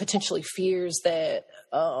 potentially fears that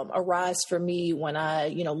arise for me when I,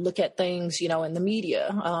 look at things, in the media.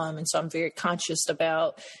 And so I'm very conscious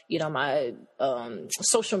about, my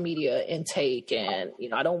social media intake, and,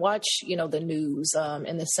 I don't watch, the news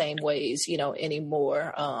in the same ways,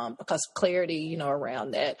 anymore, because of clarity,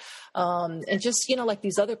 around that. And just, like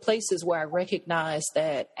these other places where I recognize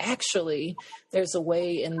that actually there's a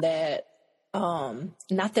way in that,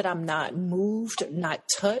 not that I'm not moved, not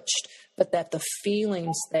touched, but that the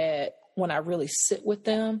feelings that when I really sit with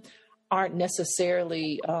them aren't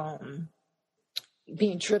necessarily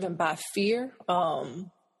being driven by fear,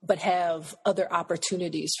 but have other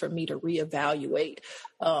opportunities for me to reevaluate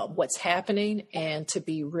what's happening and to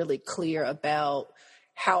be really clear about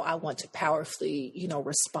how I want to powerfully,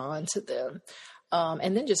 respond to them.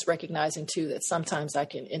 And then just recognizing too that sometimes I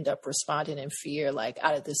can end up responding in fear, like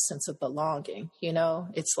out of this sense of belonging.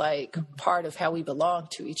 It's like part of how we belong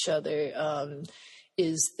to each other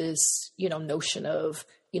is this, notion of,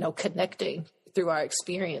 connecting through our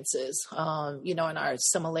experiences, and our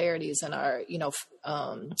similarities and our,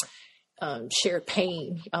 shared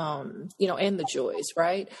pain, and the joys,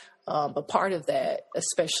 right? But part of that,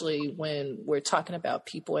 especially when we're talking about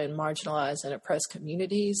people in marginalized and oppressed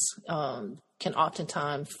communities, can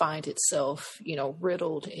oftentimes find itself,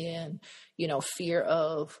 riddled in, fear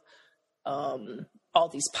of all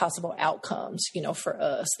these possible outcomes, for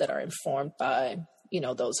us that are informed by,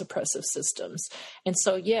 those oppressive systems. And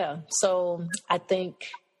so, so I think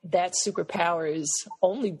that superpower has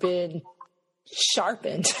only been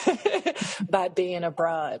sharpened by being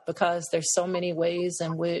abroad, because there's so many ways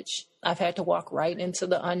in which I've had to walk right into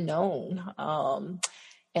the unknown,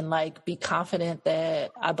 and like be confident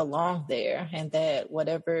that I belong there, and that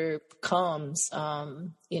whatever comes,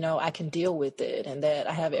 I can deal with it, and that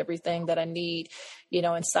I have everything that I need,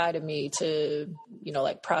 inside of me to,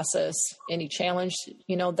 like process any challenge,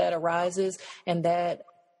 that arises, and that,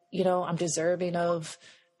 I'm deserving of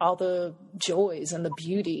all the joys and the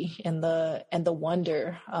beauty and the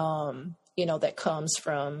wonder, that comes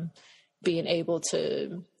from being able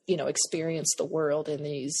to, experience the world in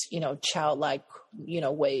these, childlike,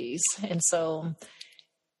 ways. And so,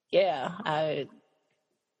 I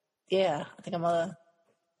think I'm a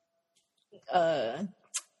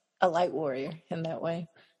light warrior in that way.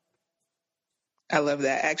 I love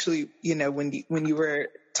that. Actually, when you were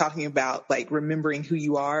talking about like remembering who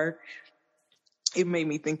you are, it made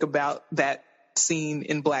me think about that scene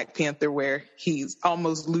in Black Panther where he's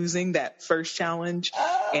almost losing that first challenge,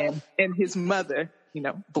 and his mother,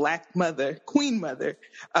 Black mother, Queen mother,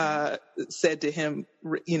 said to him,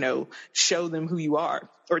 show them who you are,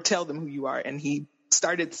 or tell them who you are, and he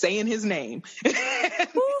started saying his name.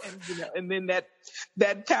 and then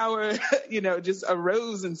that power, just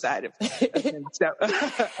arose inside of him.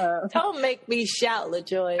 So, don't make me shout,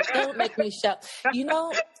 LaJoy. Don't make me shout.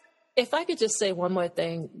 If I could just say one more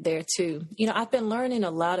thing there too, I've been learning a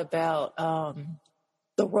lot about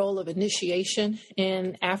the role of initiation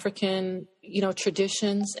in African,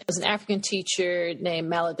 traditions. There was an African teacher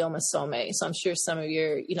named Malidoma Some, so I'm sure some of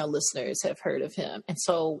your, listeners have heard of him. And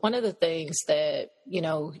so one of the things that,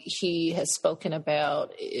 he has spoken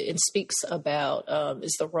about and speaks about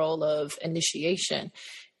is the role of initiation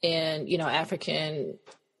in, African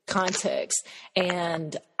context.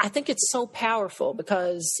 And I think it's so powerful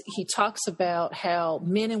because he talks about how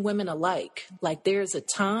men and women alike, like there's a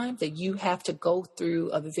time that you have to go through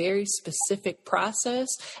a very specific process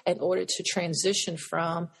in order to transition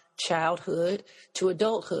from childhood to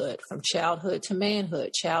adulthood, from childhood to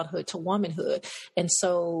manhood, childhood to womanhood. And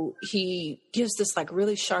so he gives this like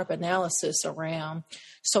really sharp analysis around.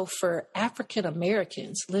 So for African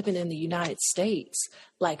Americans living in the United States,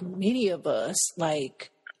 like many of us,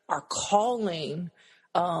 like are calling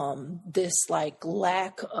this like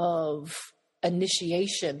lack of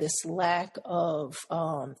initiation, this lack of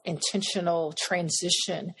intentional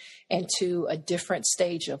transition into a different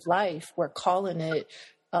stage of life. We're calling it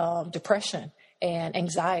depression and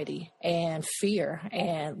anxiety and fear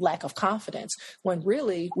and lack of confidence, when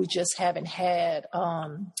really we just haven't had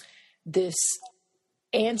this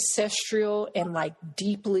ancestral and like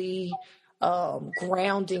deeply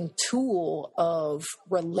grounding tool of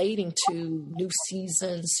relating to new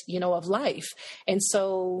seasons, of life. And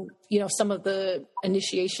so, some of the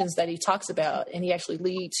initiations that he talks about, and he actually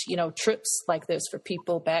leads, trips like this for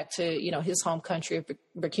people back to, his home country of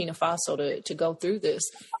Burkina Faso to go through this,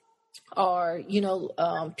 are,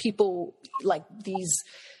 people like these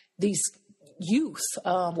youth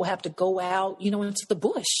will have to go out, into the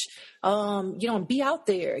bush, and be out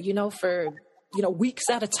there, for weeks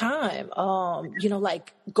at a time,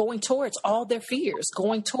 like going towards all their fears,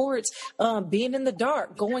 going towards being in the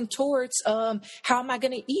dark, going towards how am I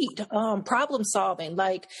going to eat, problem solving,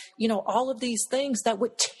 like, all of these things that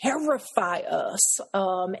would terrify us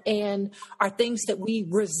and are things that we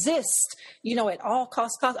resist, at all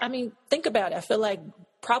costs. I mean, think about it. I feel like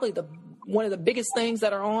probably one of the biggest things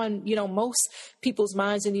that are on, most people's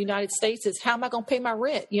minds in the United States is how am I going to pay my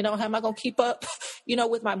rent? How am I going to keep up,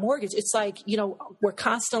 with my mortgage? It's like, we're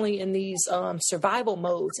constantly in these survival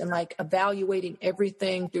modes and like evaluating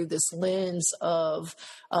everything through this lens of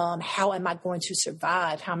how am I going to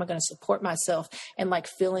survive? How am I going to support myself? And like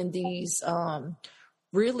feeling these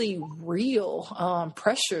really real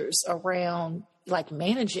pressures around like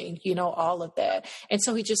managing, all of that. And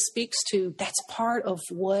so he just speaks to, that's part of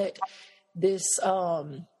what this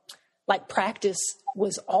like practice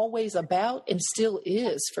was always about and still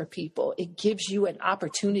is for people. It gives you an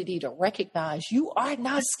opportunity to recognize you are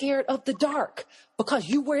not scared of the dark because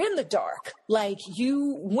you were in the dark. Like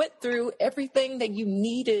you went through everything that you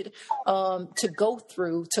needed to go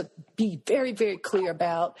through to be very, very clear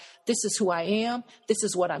about this is who I am. This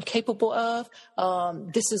is what I'm capable of.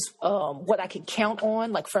 This is what I can count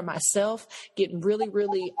on, like for myself, getting really,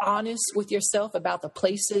 really honest with yourself about the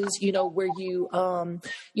places, where you,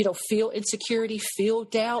 feel insecurity, feel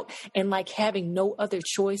doubt, and like having no other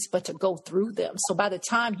choice but to go through them. So by the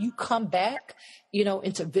time you come back,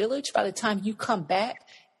 into village, by the time you come back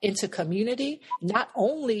into community, not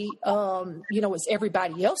only, is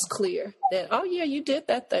everybody else clear that, oh yeah, you did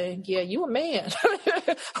that thing. Yeah, you a man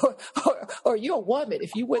or you're a woman.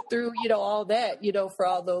 If you went through, all that, for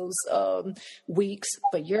all those weeks,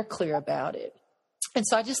 but you're clear about it. And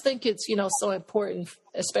so I just think it's, so important,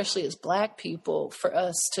 especially as Black people, for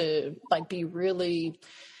us to like be really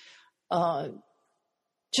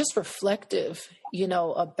just reflective,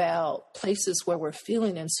 about places where we're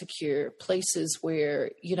feeling insecure, places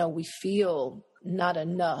where, we feel not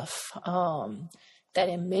enough, that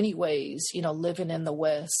in many ways, living in the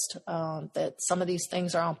West, that some of these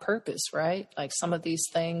things are on purpose, right? Like some of these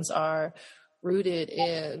things are rooted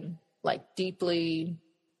in like deeply,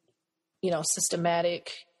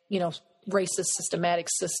 systematic, racist systematic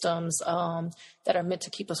systems that are meant to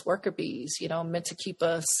keep us worker bees, meant to keep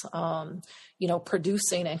us,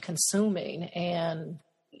 producing and consuming. And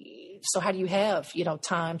so how do you have,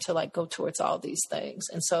 time to like go towards all these things?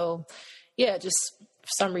 And so, yeah, just for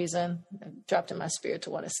some reason, it dropped in my spirit to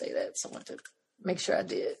want to say that. So I wanted to make sure I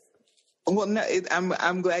did. Well, no,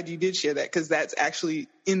 I'm glad you did share that, because that's actually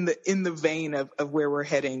in the vein of where we're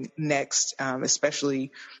heading next,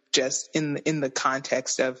 especially just in the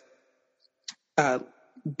context of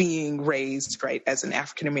being raised, right, as an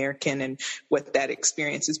African American and what that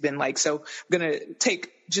experience has been like. So I'm going to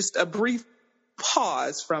take just a brief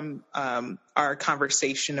pause from our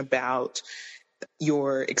conversation about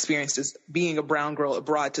your experiences being a brown girl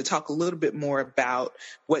abroad to talk a little bit more about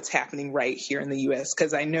what's happening right here in the U.S.,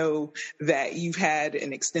 because I know that you've had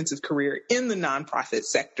an extensive career in the nonprofit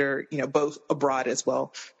sector, both abroad as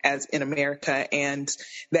well as in America, and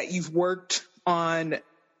that you've worked on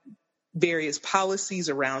various policies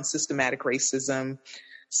around systematic racism,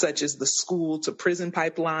 such as the school to prison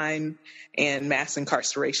pipeline and mass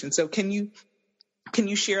incarceration. So can you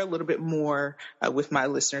share a little bit more with my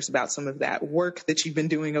listeners about some of that work that you've been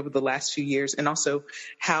doing over the last few years, and also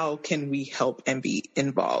how can we help and be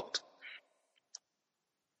involved?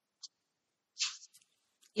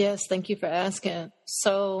 Yes, thank you for asking.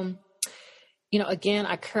 So, again,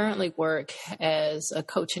 I currently work as a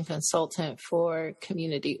coaching consultant for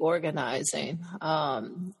community organizing.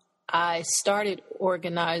 I started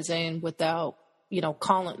organizing without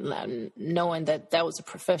knowing that was a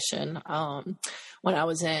profession when I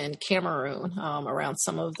was in Cameroon, around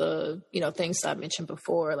some of the, things I mentioned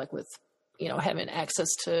before, like with, having access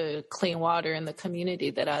to clean water in the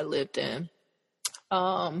community that I lived in.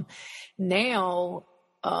 Now,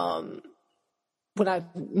 when I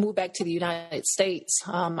moved back to the United States,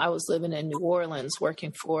 I was living in New Orleans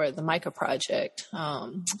working for the Micah Project,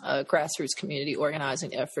 a grassroots community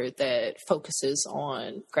organizing effort that focuses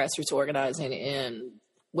on grassroots organizing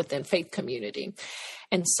within faith community.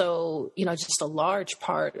 And so, just a large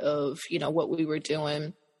part of, what we were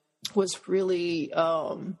doing was really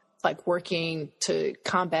like working to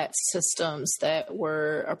combat systems that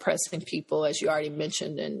were oppressing people, as you already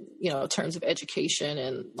mentioned, in, terms of education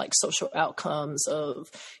and like social outcomes of,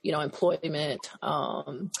 employment,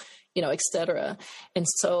 et cetera. And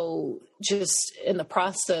so just in the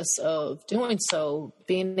process of doing so,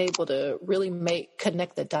 being able to really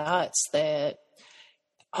connect the dots that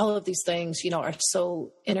all of these things, are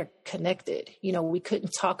so interconnected. We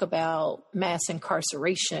couldn't talk about mass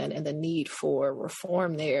incarceration and the need for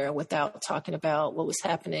reform there without talking about what was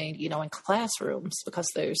happening, in classrooms, because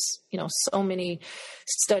there's, so many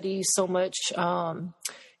studies, so much,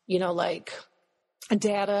 like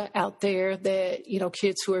data out there that,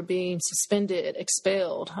 kids who are being suspended,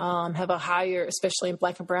 expelled, have a higher, especially in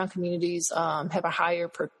Black and brown communities, have a higher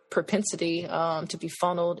propensity to be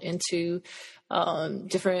funneled into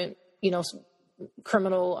different,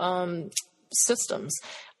 criminal systems,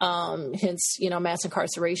 hence, mass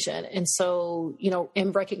incarceration. And so,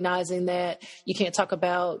 in recognizing that you can't talk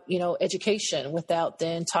about, education without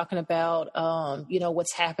then talking about,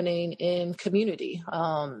 what's happening in community,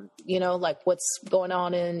 like what's going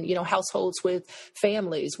on in, households with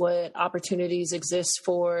families, what opportunities exist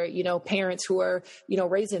for, parents who are,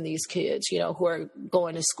 raising these kids, who are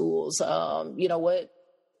going to schools, what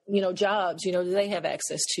jobs, do they have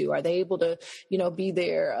access to? Are they able to, be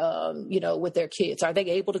there, with their kids? Are they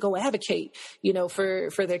able to go advocate,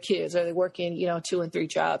 for their kids? Are they working, 2 and 3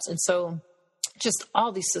 jobs? And so just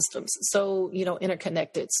all these systems, so,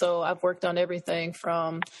 interconnected. So I've worked on everything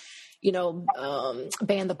from,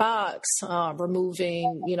 ban the box,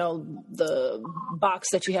 removing, the box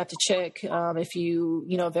that you have to check if you,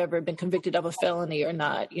 have ever been convicted of a felony or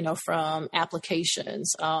not, from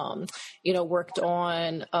applications, worked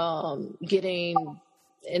on getting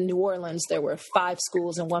in New Orleans, there were 5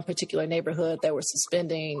 schools in one particular neighborhood that were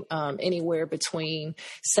suspending anywhere between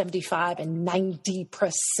 75 and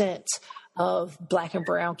 90% of Black and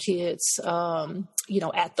brown kids,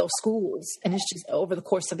 at those schools. And it's just over the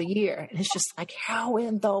course of a year. And it's just like, how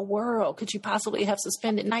in the world could you possibly have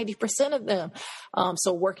suspended 90% of them?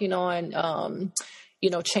 So working on,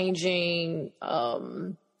 changing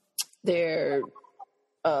their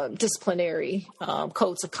disciplinary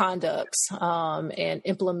codes of conduct, and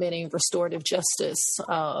implementing restorative justice,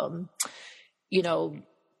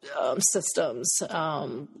 systems,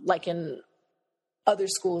 like in other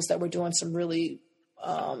schools that were doing some really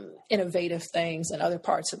innovative things in other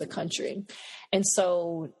parts of the country. And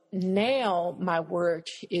so now my work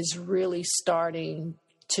is really starting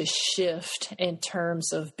to shift in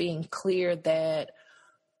terms of being clear that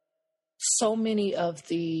so many of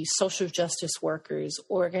the social justice workers,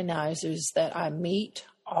 organizers that I meet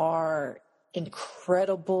are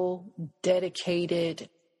incredible, dedicated,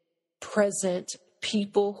 present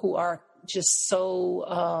people who are just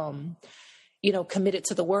so committed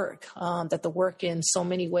to the work, that the work in so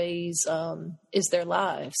many ways is their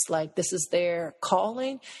lives. Like this is their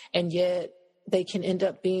calling, and yet we can end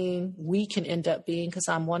up being, because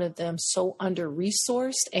I'm one of them, so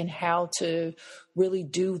under-resourced in how to really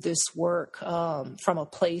do this work from a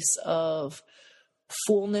place of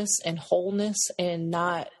fullness and wholeness, and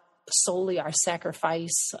not solely our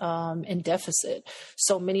sacrifice and deficit.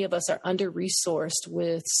 So many of us are under-resourced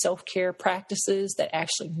with self-care practices that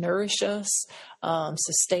actually nourish us,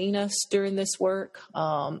 sustain us during this work.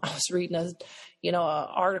 I was reading an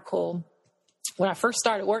article when I first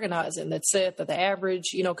started organizing that said that the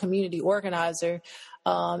average, community organizer,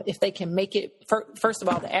 if they can make it, first of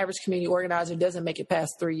all, the average community organizer doesn't make it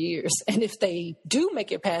past 3 years. And if they do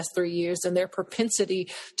make it past 3 years, then their propensity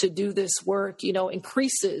to do this work,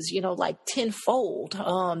 increases, like tenfold,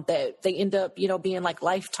 that they end up, being like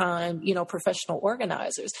lifetime, professional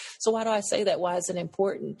organizers. So why do I say that? Why is it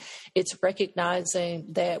important? It's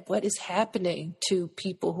recognizing that what is happening to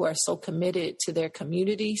people who are so committed to their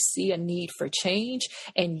community, see a need for change,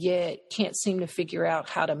 and yet can't seem to figure out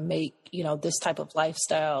how to make this type of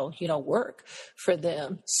lifestyle, work for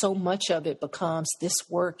them. So much of it becomes, this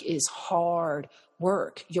work is hard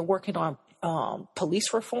work. You're working on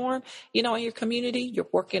police reform, in your community. You're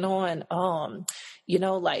working on,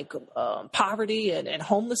 poverty and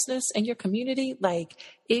homelessness in your community. Like,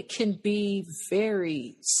 it can be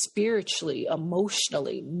very spiritually,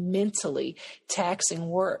 emotionally, mentally taxing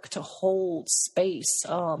work to hold space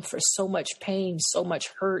for so much pain, so much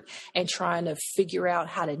hurt, and trying to figure out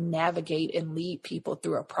how to navigate and lead people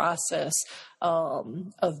through a process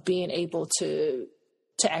of being able to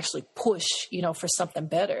actually push, for something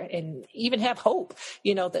better, and even have hope,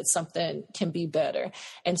 that something can be better.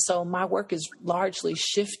 And so my work is largely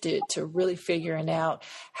shifted to really figuring out,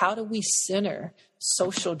 how do we center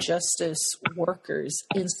social justice workers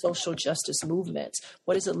in social justice movements?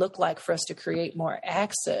 What does it look like for us to create more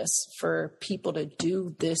access for people to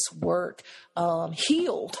do this work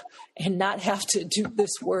healed, and not have to do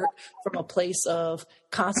this work from a place of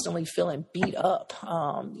constantly feeling beat up,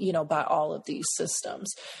 by all of these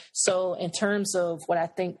systems? So in terms of what I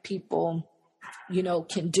think people,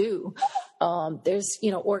 can do, there's,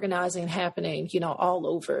 organizing happening, all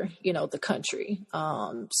over, the country.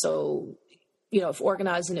 So, if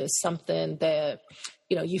organizing is something that,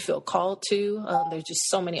 you feel called to, there's just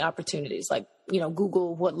so many opportunities. Like,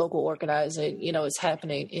 Google what local organizing, is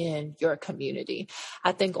happening in your community.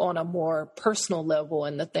 I think on a more personal level,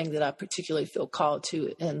 and the thing that I particularly feel called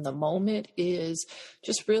to in the moment, is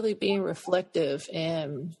just really being reflective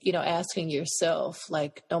and, asking yourself,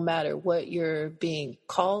 like, no matter what you're being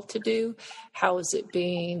called to do, how is it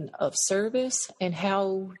being of service, and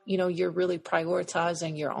how, you're really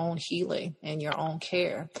prioritizing your own healing and your own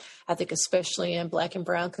care. I think especially in Black and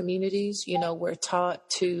Brown communities, we're taught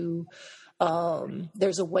to,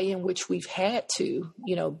 there's a way in which we've had to,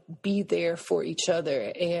 be there for each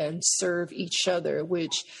other and serve each other,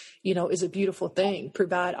 which, is a beautiful thing.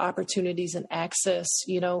 Provide opportunities and access,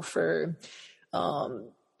 for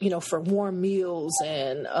warm meals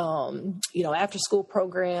and, after school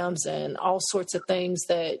programs and all sorts of things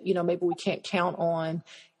that, maybe we can't count on,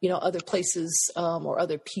 other places or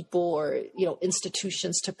other people or,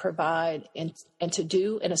 institutions to provide and to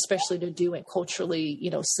do, and especially to do in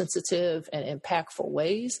culturally, sensitive and impactful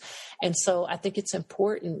ways. And so I think it's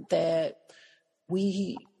important that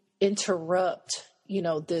we interrupt,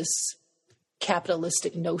 this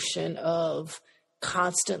capitalistic notion of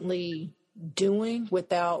constantly doing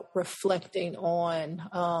without reflecting on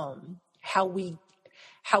how we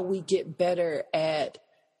get better at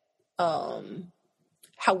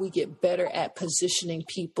positioning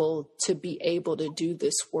people to be able to do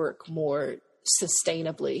this work more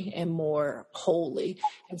sustainably and more wholly.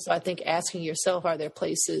 And so I think asking yourself, are there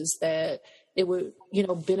places that it would,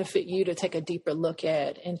 benefit you to take a deeper look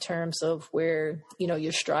at in terms of where,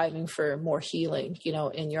 you're striving for more healing,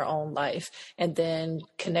 in your own life, and then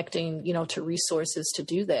connecting, to resources to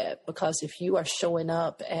do that. Because if you are showing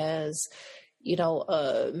up as,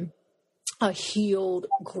 a healed,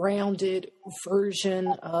 grounded version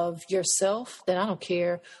of yourself, then I don't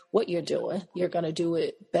care what you're doing. You're going to do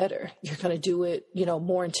it better. You're going to do it,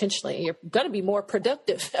 more intentionally. You're going to be more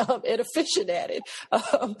productive and efficient at it,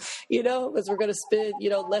 because we're going to spend,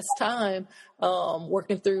 less time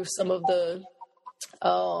working through some of the,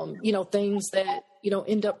 things that,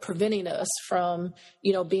 end up preventing us from,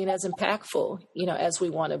 being as impactful, as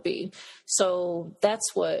we want to be. So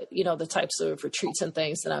that's what, the types of retreats and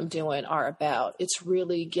things that I'm doing are about. It's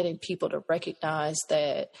really getting people to recognize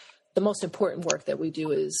that the most important work that we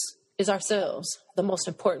do is ourselves. The most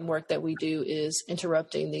important work that we do is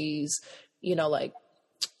interrupting these like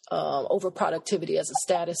overproductivity as a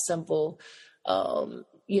status symbol,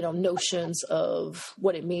 notions of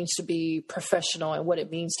what it means to be professional and what it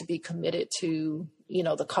means to be committed to,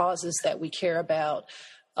 the causes that we care about,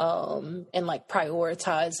 and like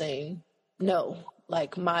prioritizing, no,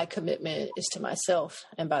 like my commitment is to myself.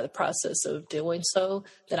 And by the process of doing so,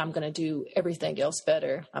 then I'm going to do everything else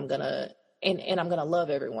better. I'm going to love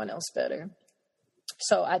everyone else better.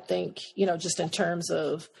 So I think, just in terms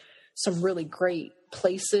of some really great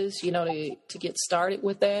places, to get started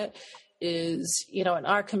with that is, in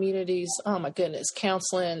our communities, oh my goodness,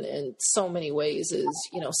 counseling in so many ways is,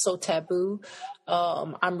 so taboo.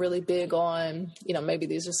 I'm really big on, maybe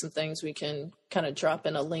these are some things we can kind of drop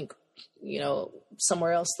in a link,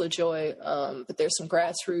 somewhere else, LaJoy, but there's some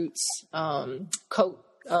grassroots,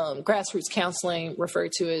 grassroots counseling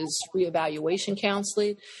referred to as reevaluation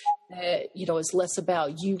counseling that, is less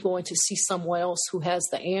about you going to see someone else who has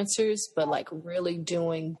the answers, but like really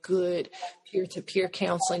doing good peer-to-peer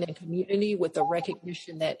counseling and community with the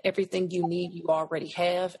recognition that everything you need, you already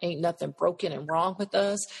have. Ain't nothing broken and wrong with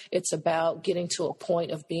us. It's about getting to a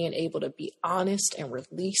point of being able to be honest and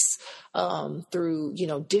release through,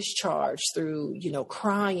 discharge, through,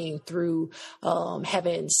 crying, through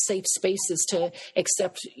having safe spaces to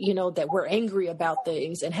accept, that we're angry about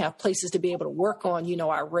things and have places to be able to work on,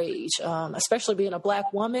 our rage, especially being a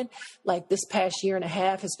Black woman. Like this past year and a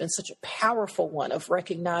half has been such a powerful one of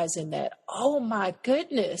recognizing that, oh my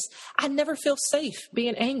goodness, I never feel safe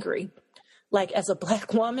being angry. Like as a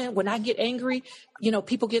Black woman, when I get angry,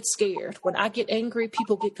 people get scared. When I get angry,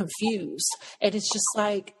 people get confused. And it's just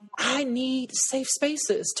like, I need safe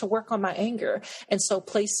spaces to work on my anger. And so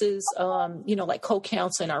places, like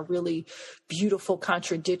co-counseling are really beautiful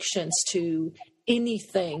contradictions to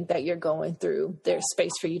anything that you're going through. There's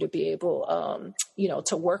space for you to be able,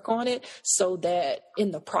 to work on it so that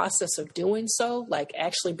in the process of doing so, like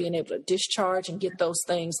actually being able to discharge and get those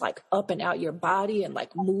things like up and out your body and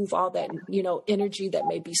like move all that, energy that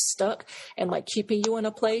may be stuck and like keeping you in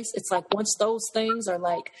a place. It's like once those things are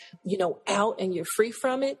like, out and you're free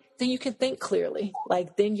from it, then you can think clearly.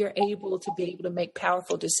 Like then you're able to make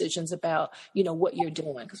powerful decisions about, what you're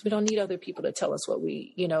doing, because we don't need other people to tell us what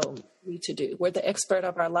we, need to do. We're the expert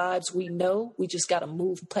of our lives. We know. We just got to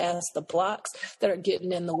move past the blocks that are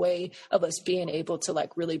getting in the way of us being able to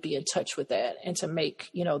like really be in touch with that and to make,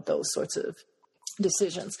 those sorts of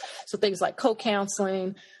decisions. So things like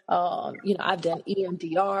co-counseling, I've done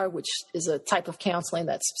EMDR, which is a type of counseling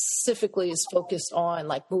that specifically is focused on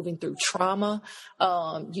like moving through trauma,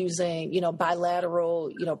 using,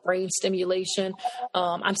 bilateral, brain stimulation.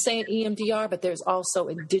 I'm saying EMDR, but there's also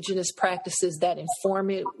indigenous practices that inform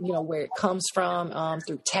it, where it comes from,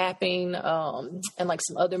 through tapping, and like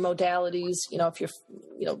some other modalities, if your,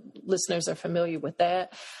 listeners are familiar with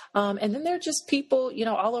that. And then there are just people,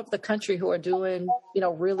 all over the country who are doing,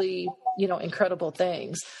 really, incredible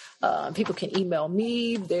things. People can email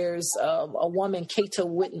me. There's a woman, Keita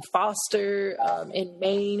Witten Foster, in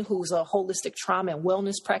Maine, who's a holistic trauma and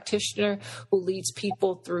wellness practitioner who leads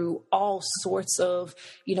people through all sorts of,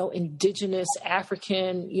 indigenous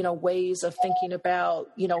African, ways of thinking about,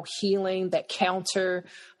 healing that counter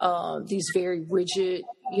these very rigid,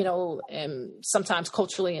 and sometimes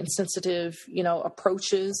culturally insensitive,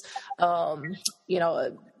 approaches.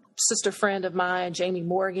 Sister friend of mine, Jamie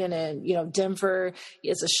Morgan, in Denver,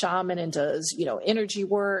 is a shaman and does energy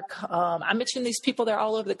work. I mentioned these people; they're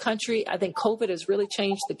all over the country. I think COVID has really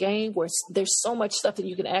changed the game, where there's so much stuff that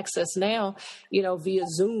you can access now, via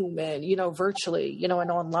Zoom and virtually, and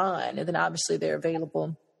online, and then obviously they're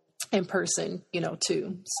available in person,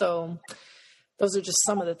 too. So those are just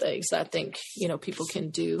some of the things that I think people can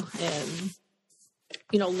do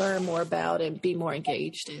and learn more about and be more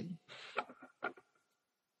engaged in.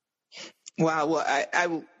 Wow. Well, I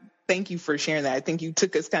will thank you for sharing that. I think you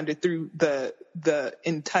took us kind of through the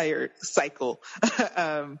entire cycle,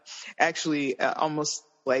 actually almost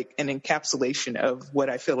like an encapsulation of what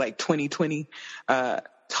I feel like 2020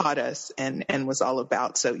 taught us and was all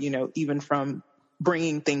about. So, even from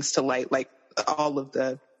bringing things to light, like all of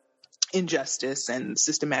the injustice and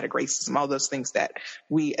systematic racism, all those things that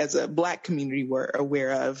we as a Black community were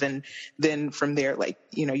aware of. And then from there, like,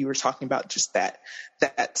 you were talking about just that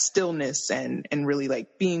stillness and really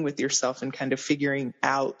like being with yourself and kind of figuring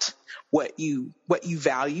out what you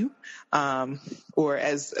value. Or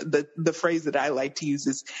as the phrase that I like to use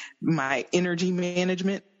is my energy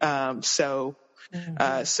management. So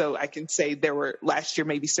I can say there were last year,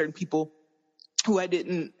 maybe certain people who I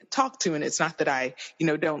didn't talk to. And it's not that I,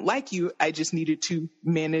 don't like you. I just needed to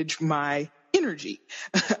manage my energy,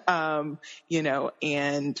 and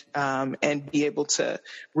be able to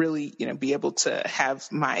really, be able to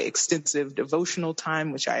have my extensive devotional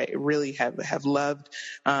time, which I really have loved,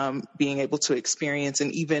 being able to experience.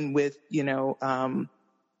 And even with,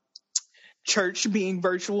 church being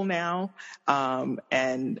virtual now,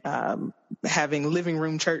 and having living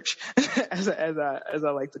room church, as I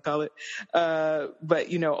like to call it. But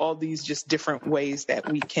all these just different ways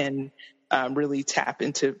that we can really tap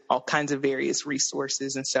into all kinds of various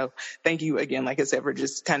resources. And so thank you again, like I said, for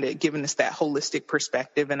just kind of giving us that holistic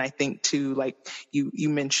perspective. And I think too, like you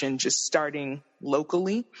mentioned, just starting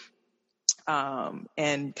locally,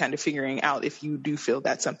 and kind of figuring out, if you do feel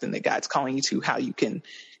that's something that God's calling you to, how you can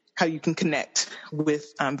connect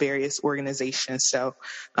with various organizations. So,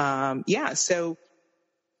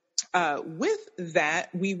 with that,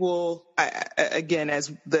 we will, again,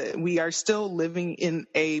 we are still living in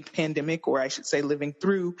a pandemic, or I should say living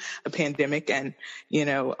through a pandemic, and,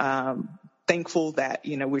 thankful that,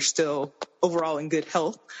 we're still overall in good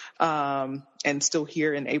health, and still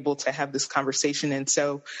here and able to have this conversation. And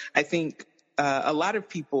so I think a lot of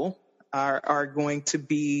people are going to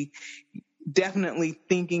be definitely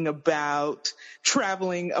thinking about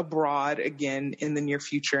traveling abroad again in the near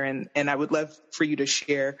future. And I would love for you to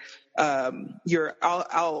share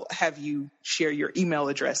I'll have you share your email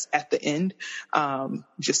address at the end,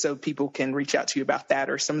 just so people can reach out to you about that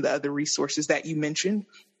or some of the other resources that you mentioned.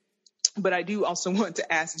 But I do also want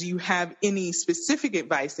to ask, do you have any specific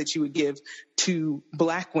advice that you would give to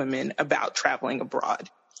Black women about traveling abroad?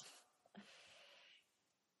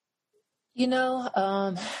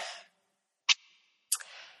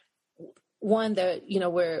 One, that,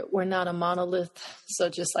 we're not a monolith. So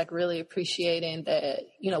just like really appreciating that,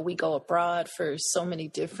 we go abroad for so many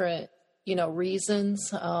different, reasons,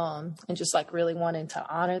 and just like really wanting to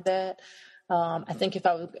honor that. I think if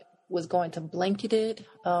I was going to blanket it,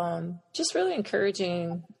 just really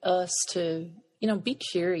encouraging us to, be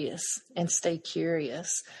curious and stay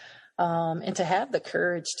curious. And to have the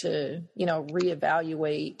courage to,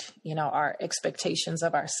 reevaluate, our expectations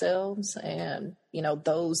of ourselves and,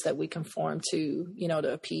 those that we conform to,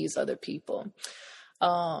 to appease other people.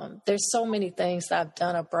 There's so many things that I've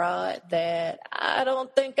done abroad that I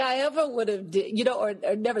don't think I ever would have did, or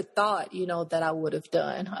never thought, that I would have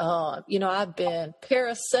done. I've been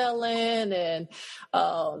parasailing and,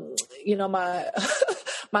 my,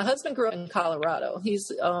 my husband grew up in Colorado.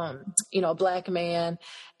 He's, a Black man,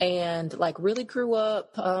 and like really grew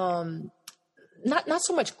up, not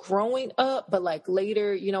so much growing up, but like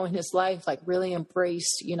later, in his life, like really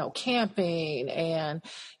embraced, camping and,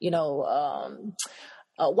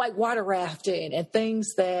 white water rafting and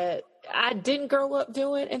things that I didn't grow up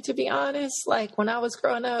doing. And to be honest, like when I was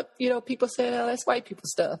growing up, people said, oh, that's white people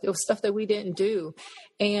stuff. It was stuff that we didn't do.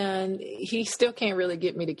 And he still can't really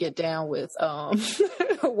get me to get down with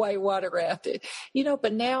white water rafting,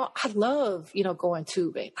 but now I love, going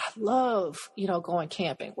tubing. I love, going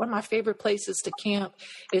camping. One of my favorite places to camp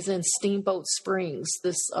is in Steamboat Springs,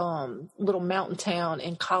 this little mountain town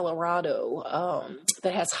in Colorado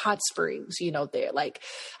that has hot springs, there. Like,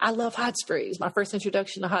 I love hot springs. My first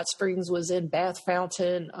introduction to hot springs was in Bath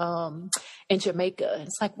Fountain in Jamaica. And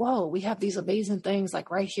it's like, whoa, we have these amazing things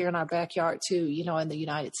like right here in our backyard too, in the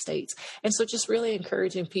United States. And so just really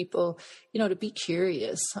encouraging people, to be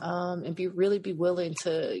curious and be willing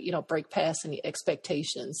to, break past any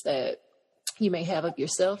expectations that you may have of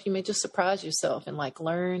yourself. You may just surprise yourself and like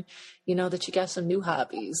learn, that you got some new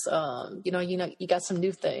hobbies. You got some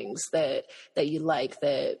new things that you like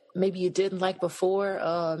that maybe you didn't like before,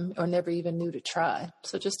 or never even knew to try.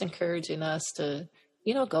 So just encouraging us to,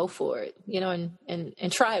 go for it,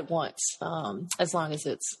 and try it once, as long as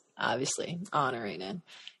it's obviously honoring and,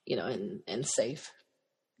 and safe.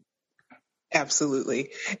 Absolutely.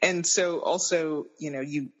 And so also,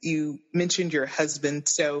 you mentioned your husband.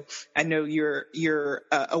 So I know you're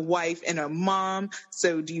a wife and a mom.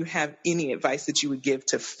 So do you have any advice that you would give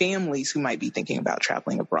to families who might be thinking about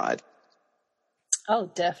traveling abroad?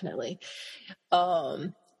 Oh, definitely.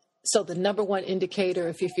 So the number one indicator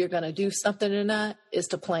if you're going to do something or not is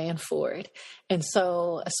to plan for it. And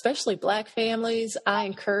so especially Black families, I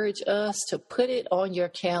encourage us to put it on your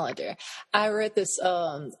calendar. I read this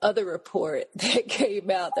other report that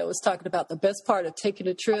came out that was talking about the best part of taking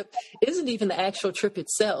a trip isn't even the actual trip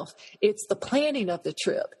itself. It's the planning of the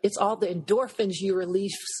trip. It's all the endorphins you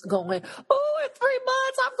release going, oh, in 3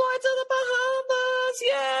 months, I'm going to the Bahamas.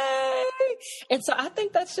 Yay. And so I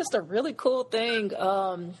think that's just a really cool thing.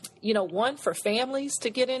 One for families to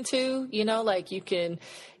get into, like you can,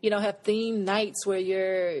 have theme nights where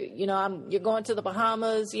you're going to the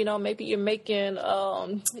Bahamas, maybe you're making,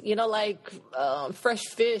 fresh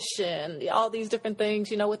fish and all these different things,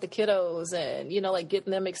 with the kiddos and, like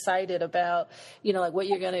getting them excited about, like what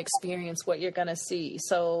you're going to experience, what you're going to see.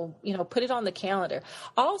 So, put it on the calendar.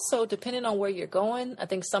 Also, depending on where you're going, I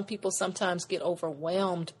think some people sometimes get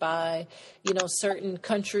overwhelmed by, certain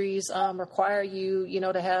countries require you,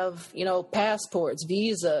 to have, passports,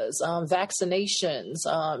 visas, vaccinations.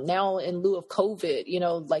 Now in lieu of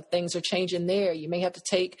COVID, like things are changing there. You may have to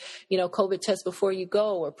take, COVID tests before you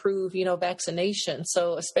go or prove, vaccination.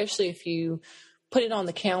 So especially if you put it on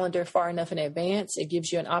the calendar far enough in advance, it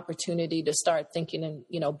gives you an opportunity to start thinking,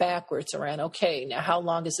 backwards around, okay, now how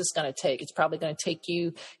long is this going to take? It's probably going to take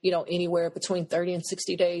you, anywhere between 30 and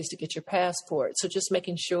 60 days to get your passport. So just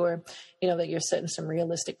making sure, that you're setting some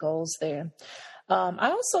realistic goals there. I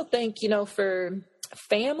also think, for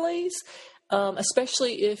families,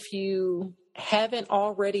 especially if you haven't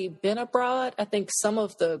already been abroad, I think some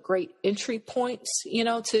of the great entry points,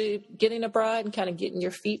 to getting abroad and kind of getting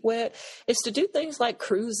your feet wet is to do things like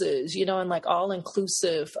cruises, and like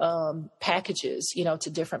all-inclusive packages, to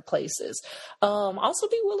different places. Also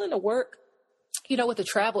be willing to work with a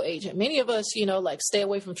travel agent. Many of us, like stay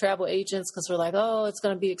away from travel agents because we're like, oh, it's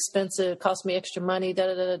going to be expensive, cost me extra money,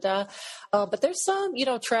 but there's some,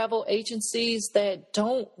 travel agencies that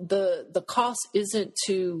the cost isn't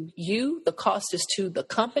to you, the cost is to the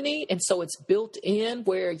company. And so it's built in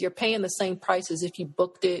where you're paying the same price as if you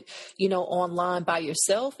booked it, online by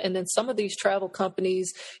yourself. And then some of these travel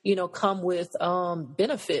companies, come with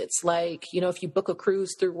benefits. Like, if you book a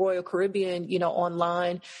cruise through Royal Caribbean,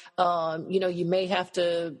 online, you may have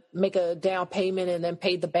to make a down payment and then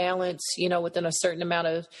pay the balance, within a certain amount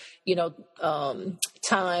of,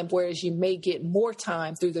 time, whereas you may get more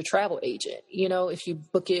time through the travel agent, if you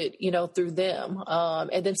book it, through them.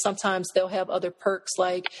 And then sometimes they'll have other perks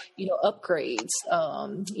like, upgrades,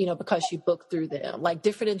 because you book through them, like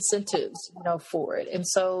different incentives, for it. And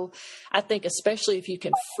so I think especially if you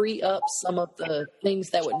can free up some of the things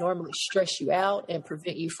that would normally stress you out and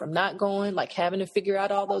prevent you from not going, like having to figure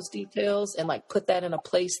out all those details and like put that in a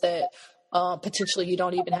place that potentially you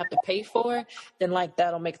don't even have to pay for, then like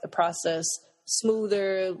that'll make the process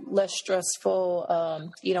smoother, less stressful,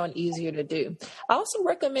 and easier to do. I also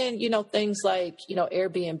recommend, things like,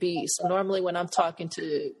 Airbnb. So normally when I'm talking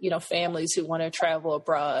to, families who want to travel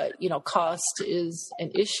abroad, cost is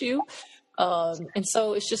an issue. And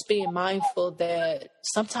so it's just being mindful that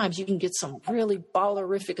sometimes you can get some really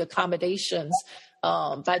ballerific accommodations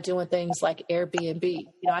by doing things like Airbnb.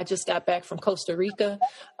 I just got back from Costa Rica.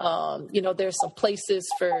 There's some places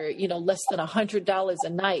for, less than $100 a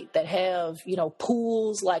night that have,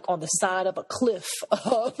 pools like on the side of a cliff,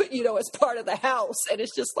 as part of the house. And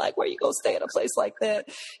it's just like, where you go stay in a place like that,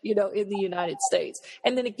 in the United States.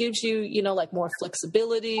 And then it gives you, like more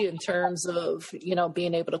flexibility in terms of,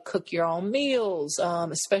 being able to cook your own meals,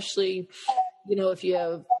 especially, if you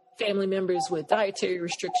have family members with dietary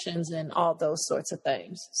restrictions and all those sorts of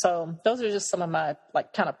things. So those are just some of my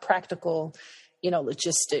like kind of practical,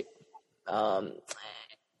 logistic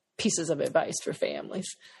pieces of advice for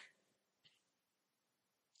families.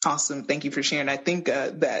 Awesome. Thank you for sharing. I think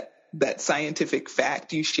that scientific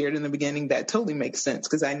fact you shared in the beginning, that totally makes sense,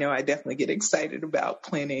 because I know I definitely get excited about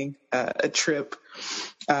planning a trip.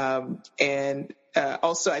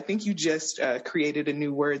 Also, I think you just created a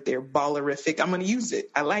new word there, ballerific. I'm going to use it.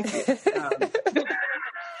 I like it.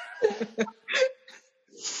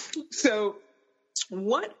 So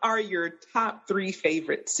what are your top 3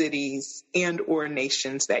 favorite cities and or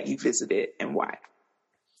nations that you visited, and why?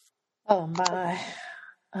 Oh, my.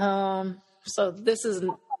 So this is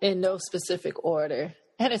in no specific order.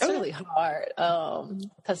 And it's really hard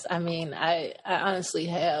because, I honestly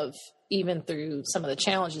have, even through some of the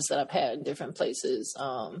challenges that I've had in different places,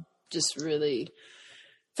 just really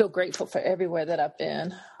feel grateful for everywhere that I've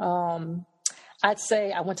been. I'd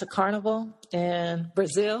say I went to Carnival in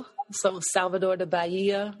Brazil, so Salvador da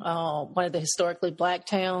Bahia, one of the historically Black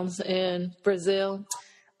towns in Brazil.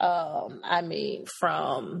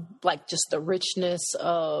 From like just the richness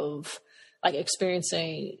of like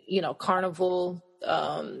experiencing, Carnival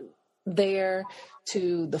there,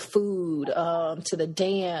 to the food, to the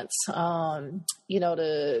dance,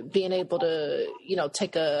 to being able to,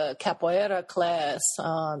 take a capoeira class,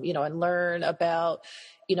 and learn about,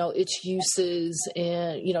 its uses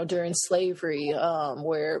in, during slavery,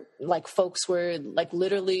 where like folks were like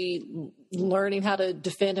literally learning how to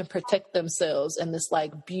defend and protect themselves in this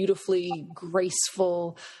like beautifully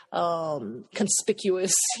graceful,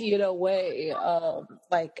 conspicuous, way.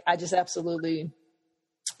 I just absolutely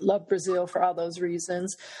love Brazil for all those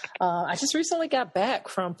reasons. I just recently got back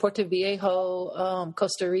from Puerto Viejo,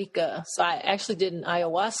 Costa Rica. So I actually did an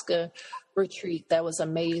ayahuasca retreat that was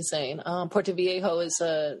amazing. Puerto Viejo is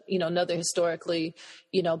another historically,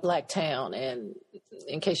 Black town. And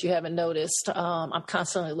in case you haven't noticed, I'm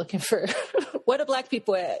constantly looking for where the Black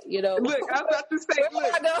people at, Look, I was about to say,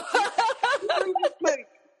 look,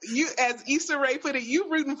 you, as Issa Rae put it, you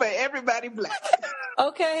rooting for everybody Black.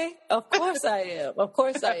 Okay. Of course I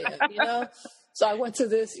am. So I went to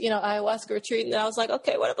this, ayahuasca retreat, and I was like,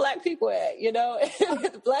 okay, where the Black people at?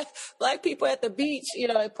 Black people at the beach,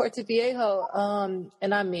 at Puerto Viejo.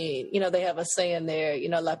 And I mean, they have a saying there,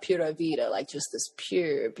 la pura vida, like just this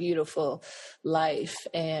pure, beautiful life.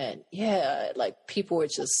 And yeah, like people were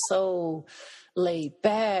just so laid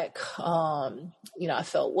back. I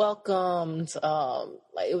felt welcomed.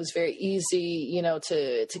 Like it was very easy,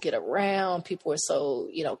 to get around. People were so,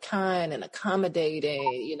 kind and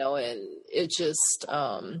accommodating, and it just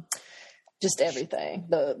everything.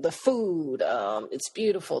 The food, it's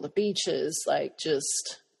beautiful. The beaches, like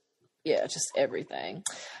just everything.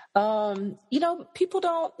 People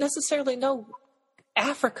don't necessarily know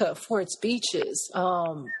Africa for its beaches,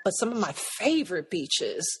 but some of my favorite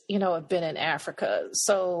beaches, have been in Africa.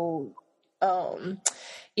 So,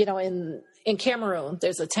 in Cameroon,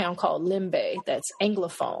 there's a town called Limbe that's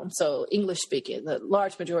Anglophone, so English speaking. The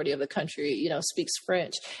large majority of the country, speaks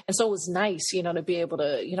French, and so it was nice, to be able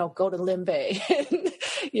to, go to Limbe,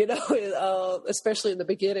 especially in the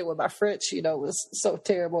beginning when my French, was so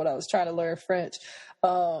terrible and I was trying to learn French,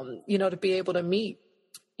 to be able to meet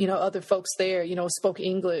other folks there, spoke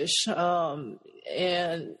English.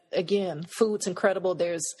 And again, food's incredible.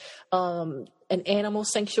 There's an animal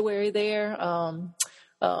sanctuary there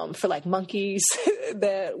for like monkeys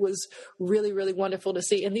that was really, really wonderful to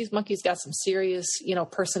see. And these monkeys got some serious,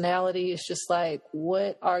 personality. It's just like,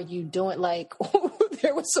 what are you doing? Like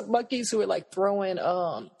there were some monkeys who were like throwing,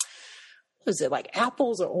 like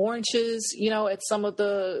apples or oranges, at some of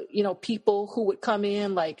the, people who would come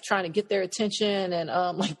in, like trying to get their attention and,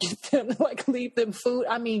 like get them, like leave them food.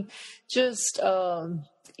 I mean, just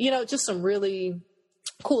some really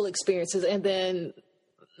cool experiences. And then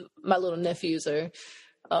my little nephews are,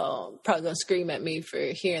 probably going to scream at me for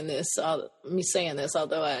hearing this, me saying this,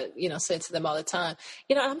 although I, say it to them all the time.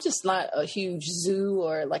 I'm just not a huge zoo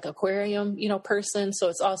or like aquarium, person. So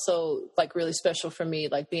it's also like really special for me,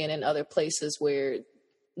 like being in other places where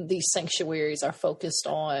these sanctuaries are focused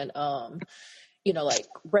on, like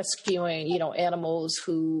rescuing, animals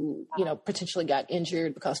who, potentially got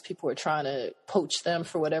injured because people were trying to poach them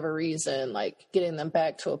for whatever reason, like getting them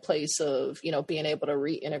back to a place of, being able to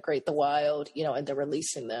reintegrate the wild, and then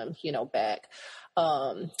releasing them, back.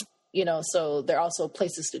 So there are also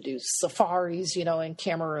places to do safaris, in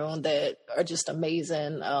Cameroon that are just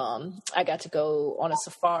amazing. I got to go on a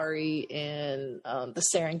safari in the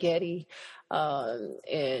Serengeti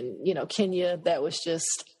in, Kenya. That was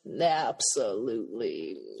just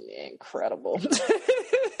absolutely incredible.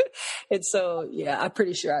 And so, yeah, I'm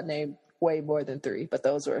pretty sure I named way more than 3, but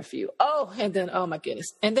those were a few. Oh, and then, oh my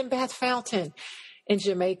goodness. And then Bath Fountain in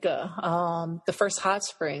Jamaica, the first hot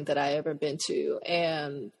spring that I ever been to.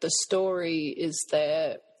 And the story is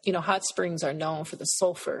that, hot springs are known for the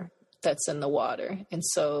sulfur that's in the water. And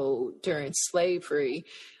so during slavery,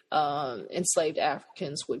 enslaved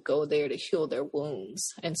Africans would go there to heal their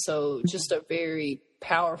wounds. And so just a very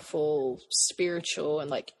powerful, spiritual and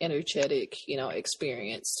like energetic,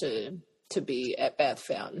 experience to be at Bath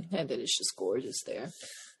Fountain. And then it's just gorgeous there.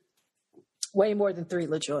 Way more than 3,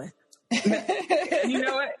 LaJoy. You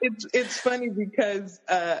know what? It's funny because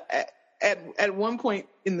at one point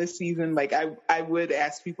in the season, like I would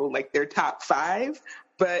ask people like their top 5,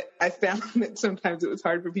 but I found that sometimes it was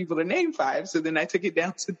hard for people to name 5. So then I took it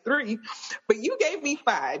down to 3. But you gave me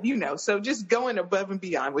 5, so just going above and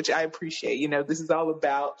beyond, which I appreciate. This is all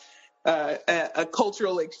about a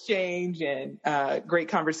cultural exchange and great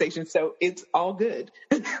conversation. So it's all good.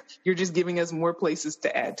 You're just giving us more places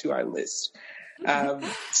to add to our list. Thank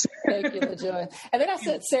you, LaJoy. And then I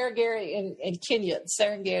said Serengeti in Kenya,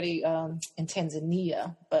 Serengeti in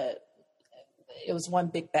Tanzania, but it was one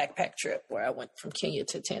big backpack trip where I went from Kenya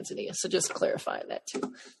to Tanzania. So just clarifying that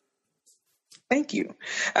too. Thank you.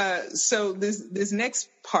 So this next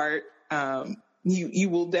part, you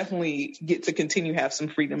will definitely get to continue have some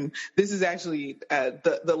freedom. This is actually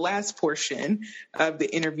the last portion of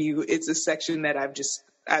the interview. It's a section that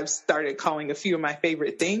I've started calling a few of my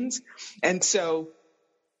favorite things. And so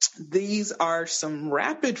these are some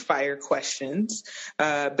rapid fire questions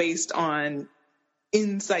based on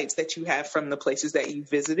insights that you have from the places that you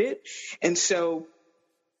visited. And so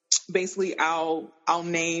basically I'll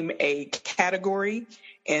name a category,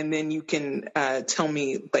 and then you can tell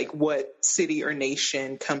me like what city or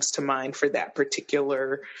nation comes to mind for that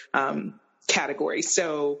particular category.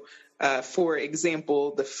 So, for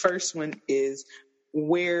example, the first one is,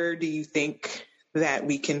 where do you think that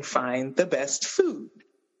we can find the best food?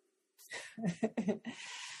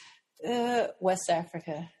 West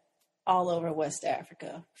Africa. All over West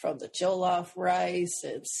Africa, from the jollof rice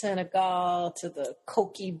in Senegal to the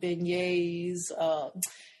koki beignets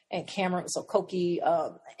and Cameroon. So koki,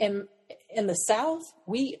 in the South,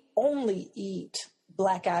 we only eat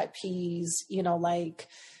black-eyed peas, like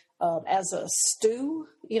as a stew.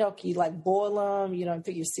 You like boil them,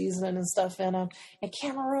 put your seasoning and stuff in them. In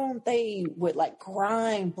Cameroon, they would like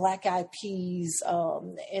grind black-eyed peas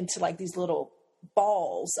into like these little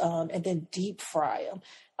balls and then deep fry them.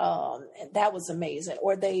 And that was amazing.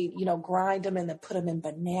 Or they, grind them and then put them in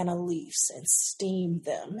banana leaves and steam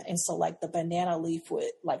them. And so like the banana leaf would,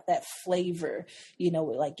 like that flavor,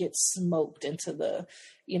 would like get smoked into the,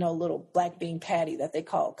 little black bean patty that they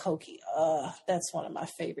call koki. That's one of my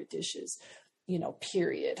favorite dishes,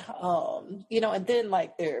 period. And then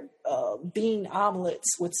like their bean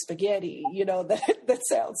omelets with spaghetti, that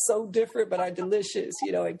sounds so different, but are delicious,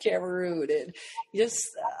 in Cameroon, and just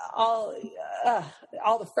all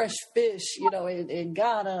the fresh fish, in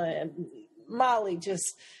Ghana and Mali,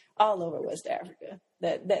 just all over West Africa.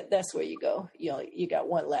 That's where you go. You got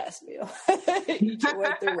one last meal. You just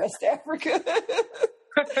went through West Africa.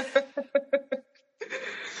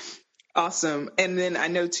 Awesome. And then I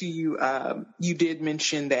know too, you did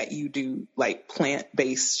mention that you do like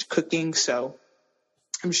plant-based cooking. So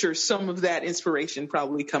I'm sure some of that inspiration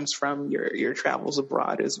probably comes from your travels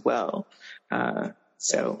abroad as well.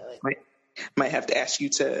 So might have to ask you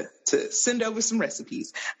to send over some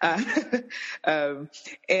recipes. And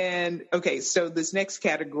okay, so this next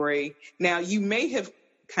category, now you may have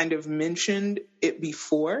kind of mentioned it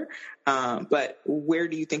before, but where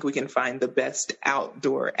do you think we can find the best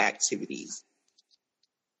outdoor activities?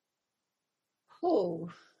 Oh,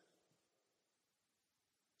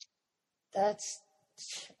 that's,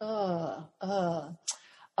 so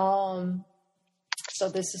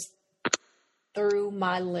this is through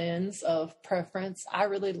my lens of preference. I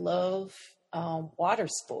really love water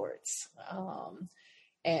sports,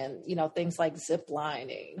 and things like zip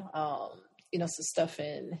lining, some stuff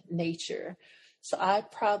in nature. So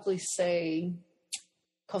I'd probably say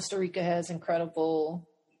Costa Rica has incredible,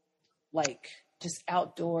 like just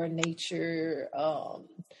outdoor nature,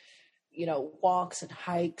 walks and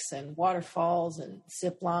hikes and waterfalls and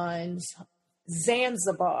zip lines.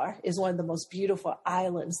 Zanzibar is one of the most beautiful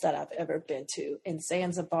islands that I've ever been to. And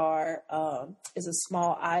Zanzibar is a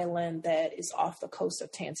small island that is off the coast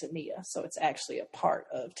of Tanzania. So it's actually a part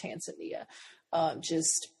of Tanzania.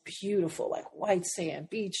 Just beautiful, like white sand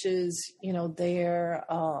beaches, there,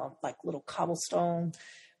 like little cobblestone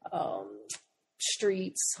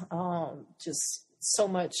streets, just so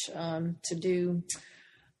much to do.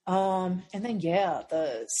 And then,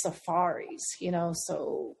 the safaris,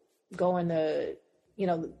 so going to,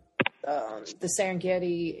 the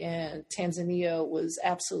Serengeti in Tanzania was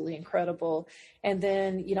absolutely incredible. And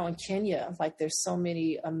then, in Kenya, like there's so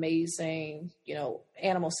many amazing,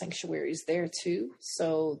 animal sanctuaries there too.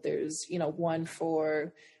 So there's, one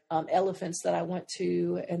for elephants that I went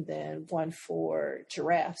to, and then one for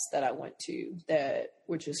giraffes that I went to that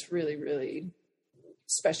were just really, really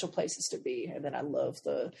special places to be. And then I love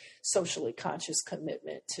the socially conscious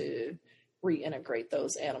commitment to reintegrate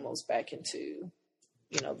those animals back into,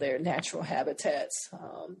 their natural habitats,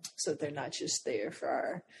 so they're not just there for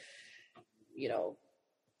our,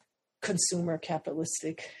 consumer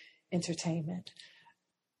capitalistic entertainment.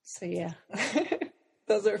 So yeah,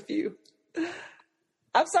 those are a few.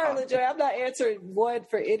 I'm sorry, LaJoy, I'm not answering one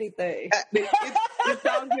for anything. It's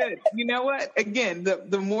all good. You know what? Again,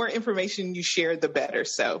 the more information you share, the better.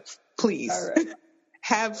 So please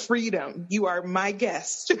have freedom. You are my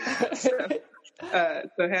guest.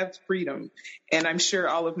 So have freedom. And I'm sure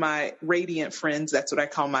all of my radiant friends, that's what I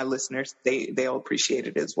call my listeners, they'll appreciate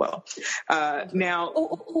it as well. Now,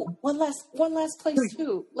 one last place please,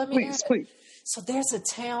 too. Let me please. So there's a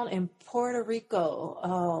town in Puerto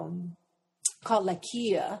Rico called La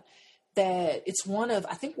Quilla that it's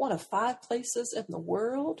I think one of 5 places in the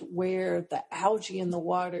world where the algae in the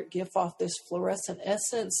water give off this fluorescent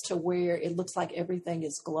essence to where it looks like everything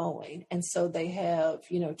is glowing. And so they have,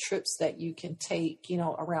 trips that you can take,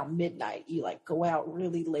 around midnight. You like go out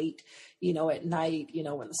really late, at night,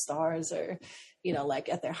 when the stars are, like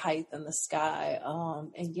at their height in the sky.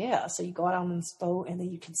 And yeah, so you go out on this boat and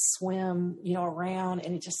then you can swim, around,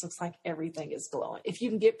 and it just looks like everything is glowing. If you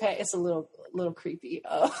can get past, it's a little creepy.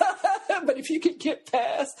 But if you can get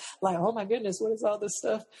past, like, oh my goodness, what is all this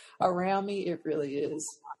stuff around me? It really is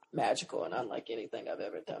magical and unlike anything I've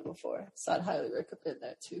ever done before. So I'd highly recommend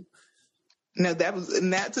that too. No,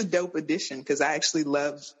 that's a dope addition because I actually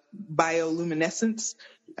love bioluminescence.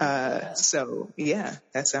 So yeah,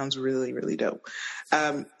 that sounds really, really dope.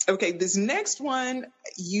 Okay. This next one,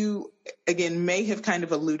 you again may have kind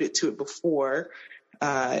of alluded to it before,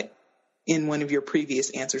 in one of your previous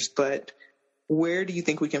answers, but where do you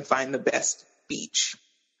think we can find the best beach?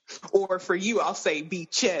 Or for you, I'll say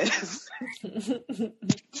beaches.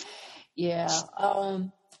 Yeah.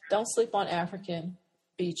 Don't sleep on African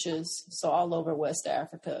beaches. So all over West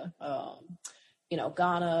Africa,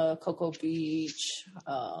 Ghana, Cocoa Beach,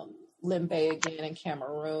 Limbe again in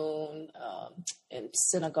Cameroon, in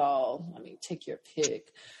Senegal. I mean, take your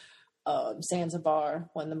pick. Zanzibar,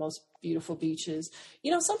 one of the most beautiful beaches.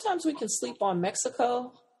 Sometimes we can sleep on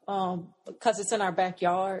Mexico, because it's in our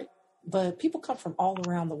backyard, but people come from all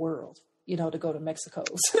around the world, to go to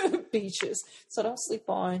Mexico's beaches. So don't sleep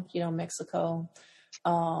on, Mexico.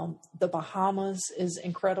 The Bahamas is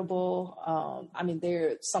incredible. There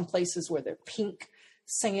are some places where they're pink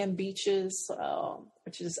sand beaches,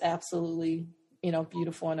 which is absolutely,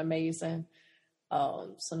 beautiful and amazing.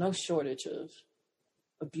 So no shortage of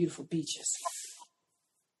beautiful beaches.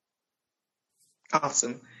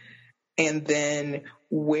 Awesome. And then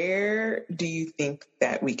where do you think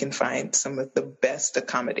that we can find some of the best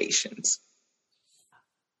accommodations?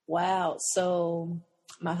 Wow. So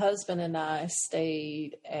my husband and I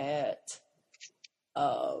stayed at,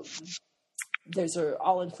 there's an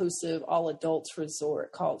all-inclusive, all-adults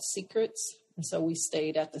resort called Secrets. And so we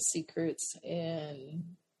stayed at the Secrets in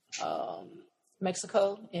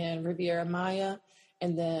Mexico, in Riviera Maya,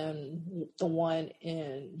 and then the one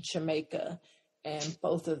in Jamaica. And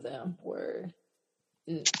both of them were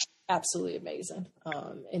absolutely amazing,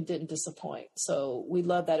 and didn't disappoint. So we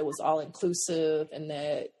love that it was all inclusive and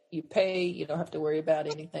that you pay, you don't have to worry about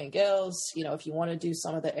anything else. If you want to do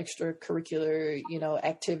some of the extracurricular,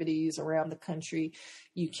 activities around the country,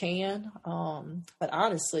 you can. But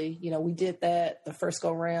honestly, we did that the first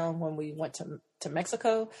go round when we went to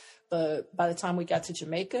Mexico. But by the time we got to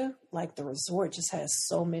Jamaica, like the resort just has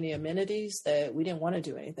so many amenities that we didn't want to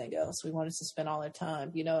do anything else. We wanted to spend all our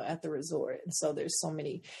time, at the resort. And so there's so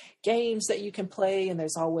many games that you can play, and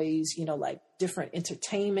there's always, like different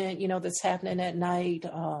entertainment, that's happening at night.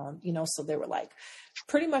 So there were like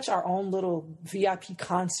pretty much our own little VIP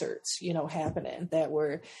concerts, happening that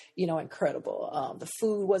were, incredible. The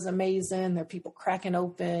food was amazing. There are people cracking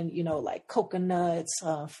open, like coconuts,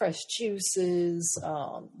 fresh juices,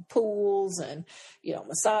 pools and,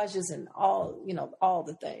 massages and all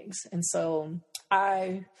the things. And so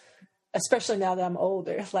especially now that I'm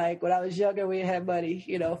older, like when I was younger, we had money,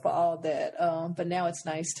 for all that. But now it's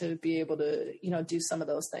nice to be able to, do some of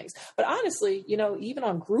those things. But honestly, even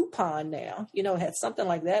on Groupon now, had something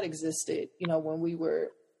like that existed, when we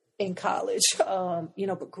were in college, but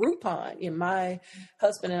Groupon, my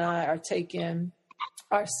husband and I are taking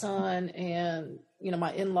our son and,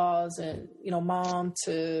 my in-laws and, mom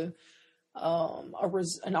to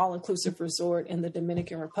an all-inclusive resort in the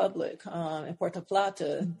Dominican Republic, in Puerto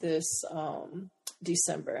Plata this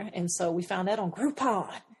December. And so we found that on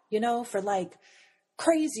Groupon, for like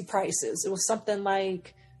crazy prices. It was something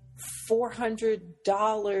like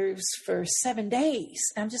 $400 for 7 days.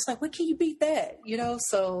 And I'm just like, what can you beat that?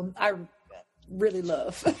 So I really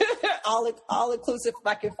love all inclusive. If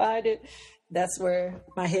I can find it, that's where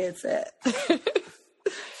my head's at.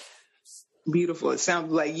 Beautiful. It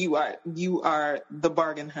sounds like you are the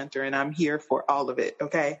bargain hunter, and I'm here for all of it.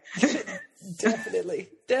 Okay. Definitely.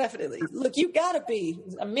 Look, you gotta be.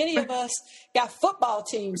 Many of us got football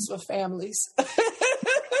teams for families.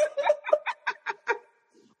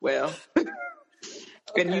 Well, okay.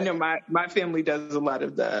 And my family does a lot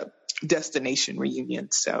of the destination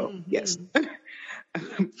reunions. So yes.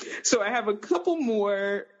 So I have a couple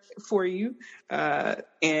more for you.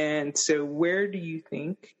 And so where do you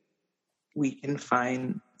think we can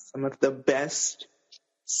find some of the best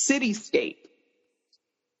cityscape?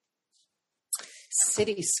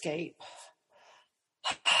 Cityscape.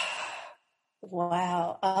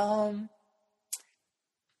 Wow.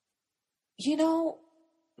 You know,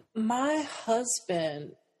 my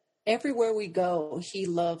husband, everywhere we go, he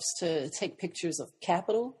loves to take pictures of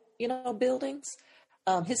Capitol, buildings.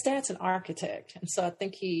 His dad's an architect, and so I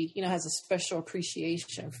think he, has a special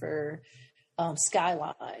appreciation for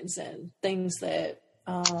skylines and things that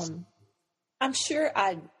I'm sure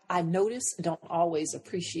I notice and don't always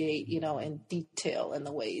appreciate, in detail in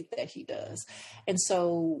the way that he does. And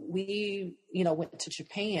so we, went to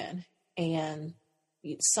Japan, and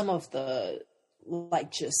some of the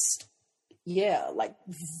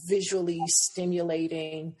visually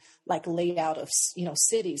stimulating layout of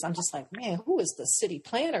cities. I'm just like, man, who is the city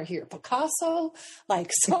planner here? Picasso?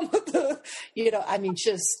 Some of the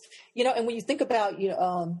and when you think about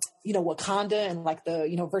Wakanda and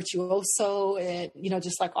the Virtuoso and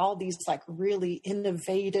just all these really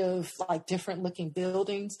innovative different looking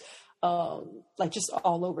buildings, just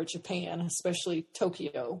all over Japan, especially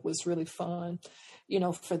Tokyo was really fun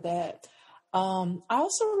for that. I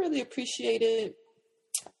also really appreciated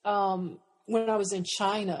when I was in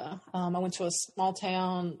China. I went to a small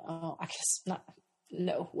town.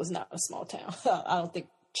 It was not a small town. I don't think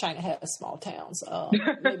China has small towns.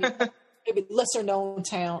 Maybe lesser known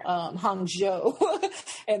town, Hangzhou,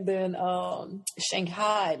 and then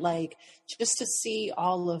Shanghai. Just to see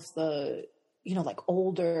all of the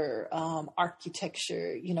older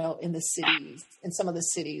architecture, in the cities, and some of the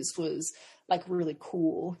cities was really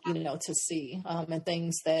cool, to see, and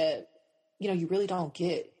things that, you really don't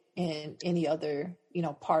get in any other,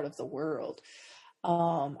 part of the world.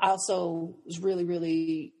 I also was really,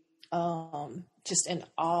 really just in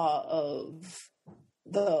awe of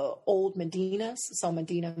the old Medinas. So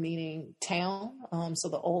Medina meaning town. So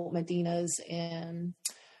the old Medinas in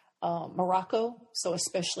Morocco, so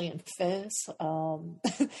especially in Fez.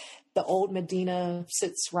 The old Medina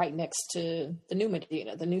sits right next to the new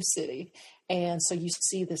Medina, the new city. And so you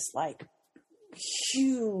see this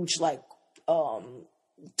huge,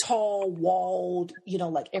 tall walled,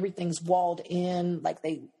 everything's walled in,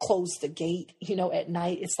 they close the gate, at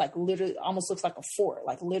night. It's literally almost looks like a fort,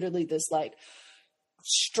 literally this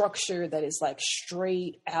structure that is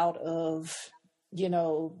straight out of,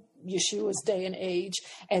 Yeshua's day and age.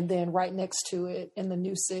 And then right next to it in the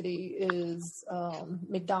new city is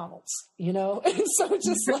McDonald's, and so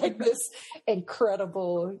just this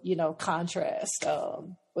incredible, contrast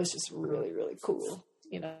was just really, really cool,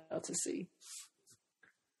 to see.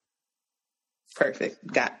 Perfect.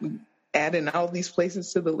 Got adding all these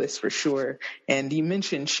places to the list for sure. And you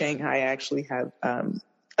mentioned Shanghai. I actually have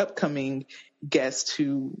upcoming guests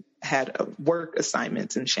who had work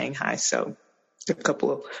assignments in Shanghai. So a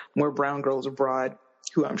couple of more Brown Girls Abroad,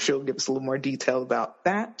 who I'm sure will give us a little more detail about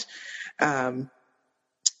that.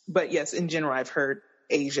 But yes, in general, I've heard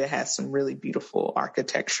Asia has some really beautiful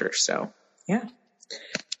architecture. So yeah.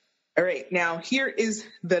 All right. Now here is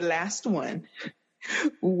the last one.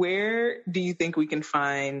 Where do you think we can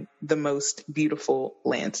find the most beautiful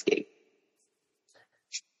landscape?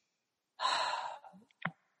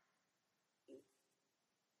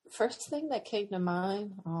 First thing that came to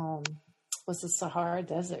mind was the Sahara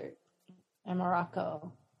Desert in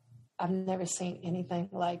Morocco. I've never seen anything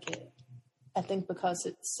like it. I think because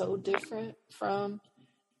it's so different from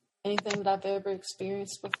anything that I've ever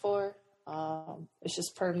experienced before. It's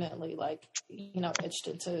just permanently etched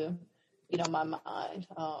into, my mind.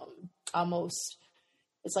 Almost,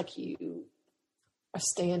 it's like you are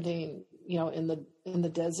standing, in the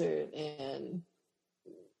desert, and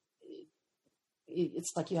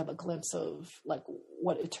it's like you have a glimpse of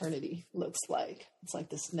what eternity looks like. It's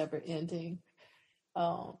this never ending,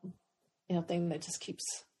 thing that just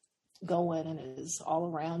keeps going and is all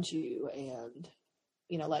around you, and,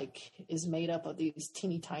 is made up of these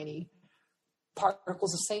teeny tiny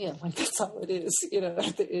particles of sand. That's all it is,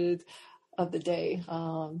 at the end of the day.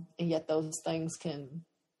 And yet those things can,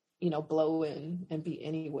 blow in and be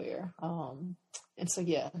anywhere. And so,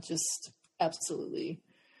 yeah, just absolutely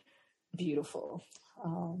beautiful.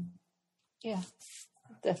 Yeah,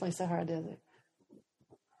 definitely Sahara Desert.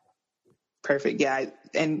 Perfect. Yeah.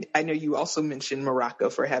 And I know you also mentioned Morocco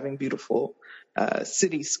for having beautiful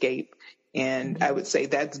cityscape. And mm-hmm. I would say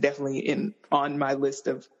that's definitely on my list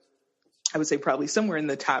of, I would say probably somewhere in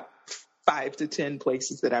the top 5 to 10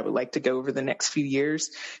 places that I would like to go over the next few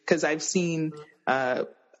years. Because I've seen,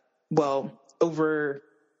 over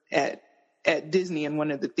at Disney in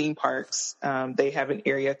one of the theme parks, they have an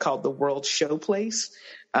area called the World Showplace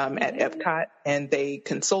at Epcot, and they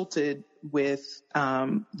consulted with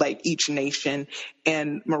each nation,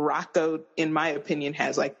 and Morocco, in my opinion,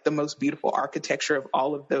 has the most beautiful architecture of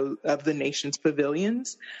all of the nation's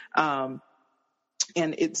pavilions.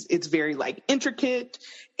 and it's very like intricate,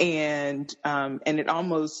 and it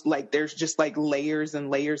almost like there's just like layers and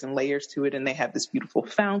layers and layers to it. And they have this beautiful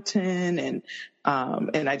fountain, and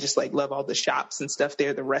I just like love all the shops and stuff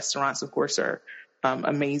there. The restaurants, of course, are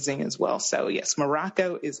amazing as well. So yes,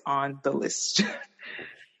 Morocco is on the list.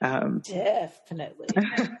 Definitely.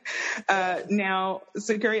 Now,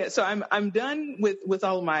 Zakaria, so I'm done with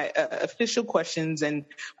all of my official questions, and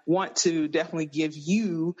want to definitely give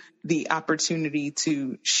you the opportunity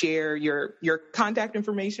to share your contact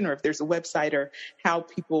information, or if there's a website, or how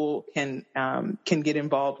people can get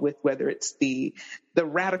involved with, whether it's the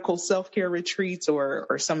radical self-care retreats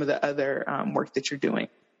or some of the other work that you're doing.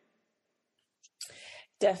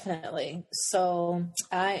 Definitely. So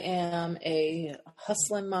I am a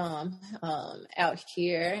hustling mom out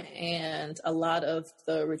here, and a lot of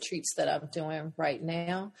the retreats that I'm doing right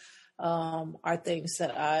now are things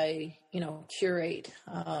that I, curate.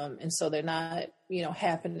 And so they're not,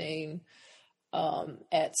 happening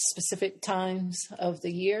at specific times of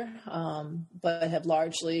the year, but have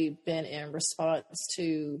largely been in response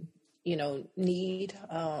to, need,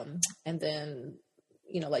 and then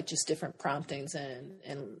like just different promptings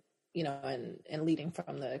and leading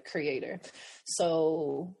from the creator.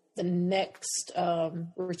 So the next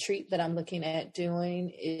retreat that I'm looking at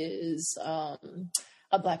doing is a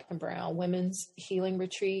Black and Brown Women's Healing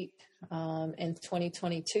Retreat in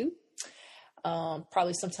 2022,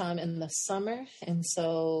 probably sometime in the summer. And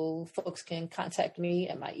so folks can contact me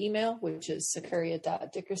at my email, which is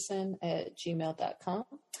sakuria.dickerson@gmail.com.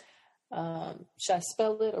 Should I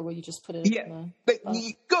spell it, or will you just put it in? Yeah, but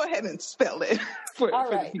go ahead and spell it.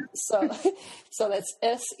 All right. So that's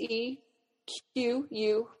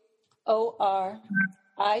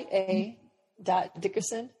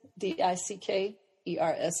SEQUORIA.Dickerson,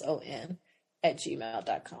 DICKERSON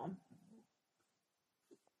 @gmail.com.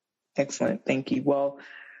 Excellent. Thank you. Well,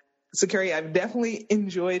 Zakaria, I've definitely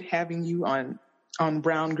enjoyed having you on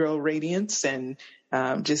Brown Girl Radiance, and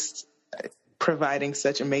just providing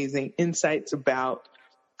such amazing insights about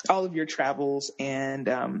all of your travels, and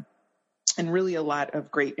really a lot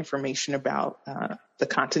of great information about the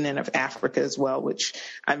continent of Africa as well, which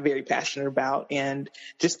I'm very passionate about, and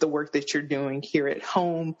just the work that you're doing here at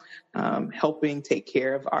home, helping take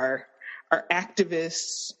care of our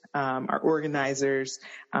activists, our organizers,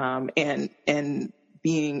 and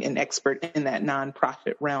being an expert in that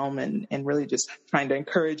nonprofit realm, and really just trying to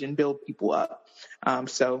encourage and build people up.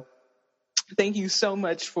 So thank you so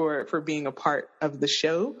much for being a part of the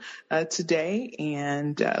show today,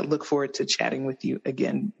 and look forward to chatting with you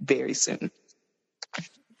again very soon.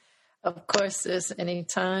 Of course, sis,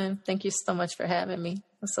 anytime. Thank you so much for having me.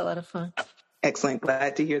 It's a lot of fun. Excellent.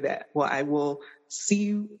 Glad to hear that. Well, I will see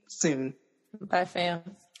you soon. Bye, fam.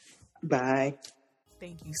 Bye.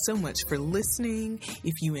 Thank you so much for listening.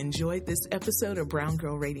 If you enjoyed this episode of Brown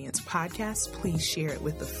Girl Radiance podcast, please share it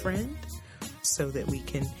with a friend so that we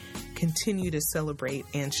can continue to celebrate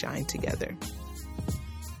and shine together.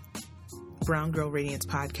 Brown Girl Radiance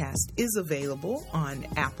podcast is available on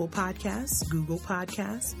Apple Podcasts, Google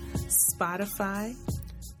Podcasts, Spotify,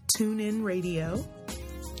 TuneIn Radio,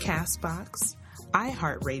 Castbox,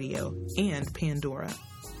 iHeartRadio, and Pandora.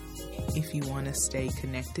 If you want to stay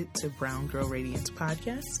connected to Brown Girl Radiance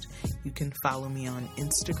podcast, you can follow me on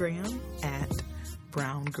Instagram at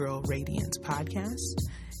Brown Girl Radiance podcast.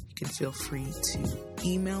 You can feel free to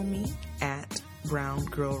email me at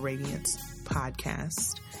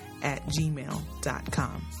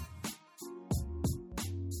browngirlradiancepodcast@gmail.com.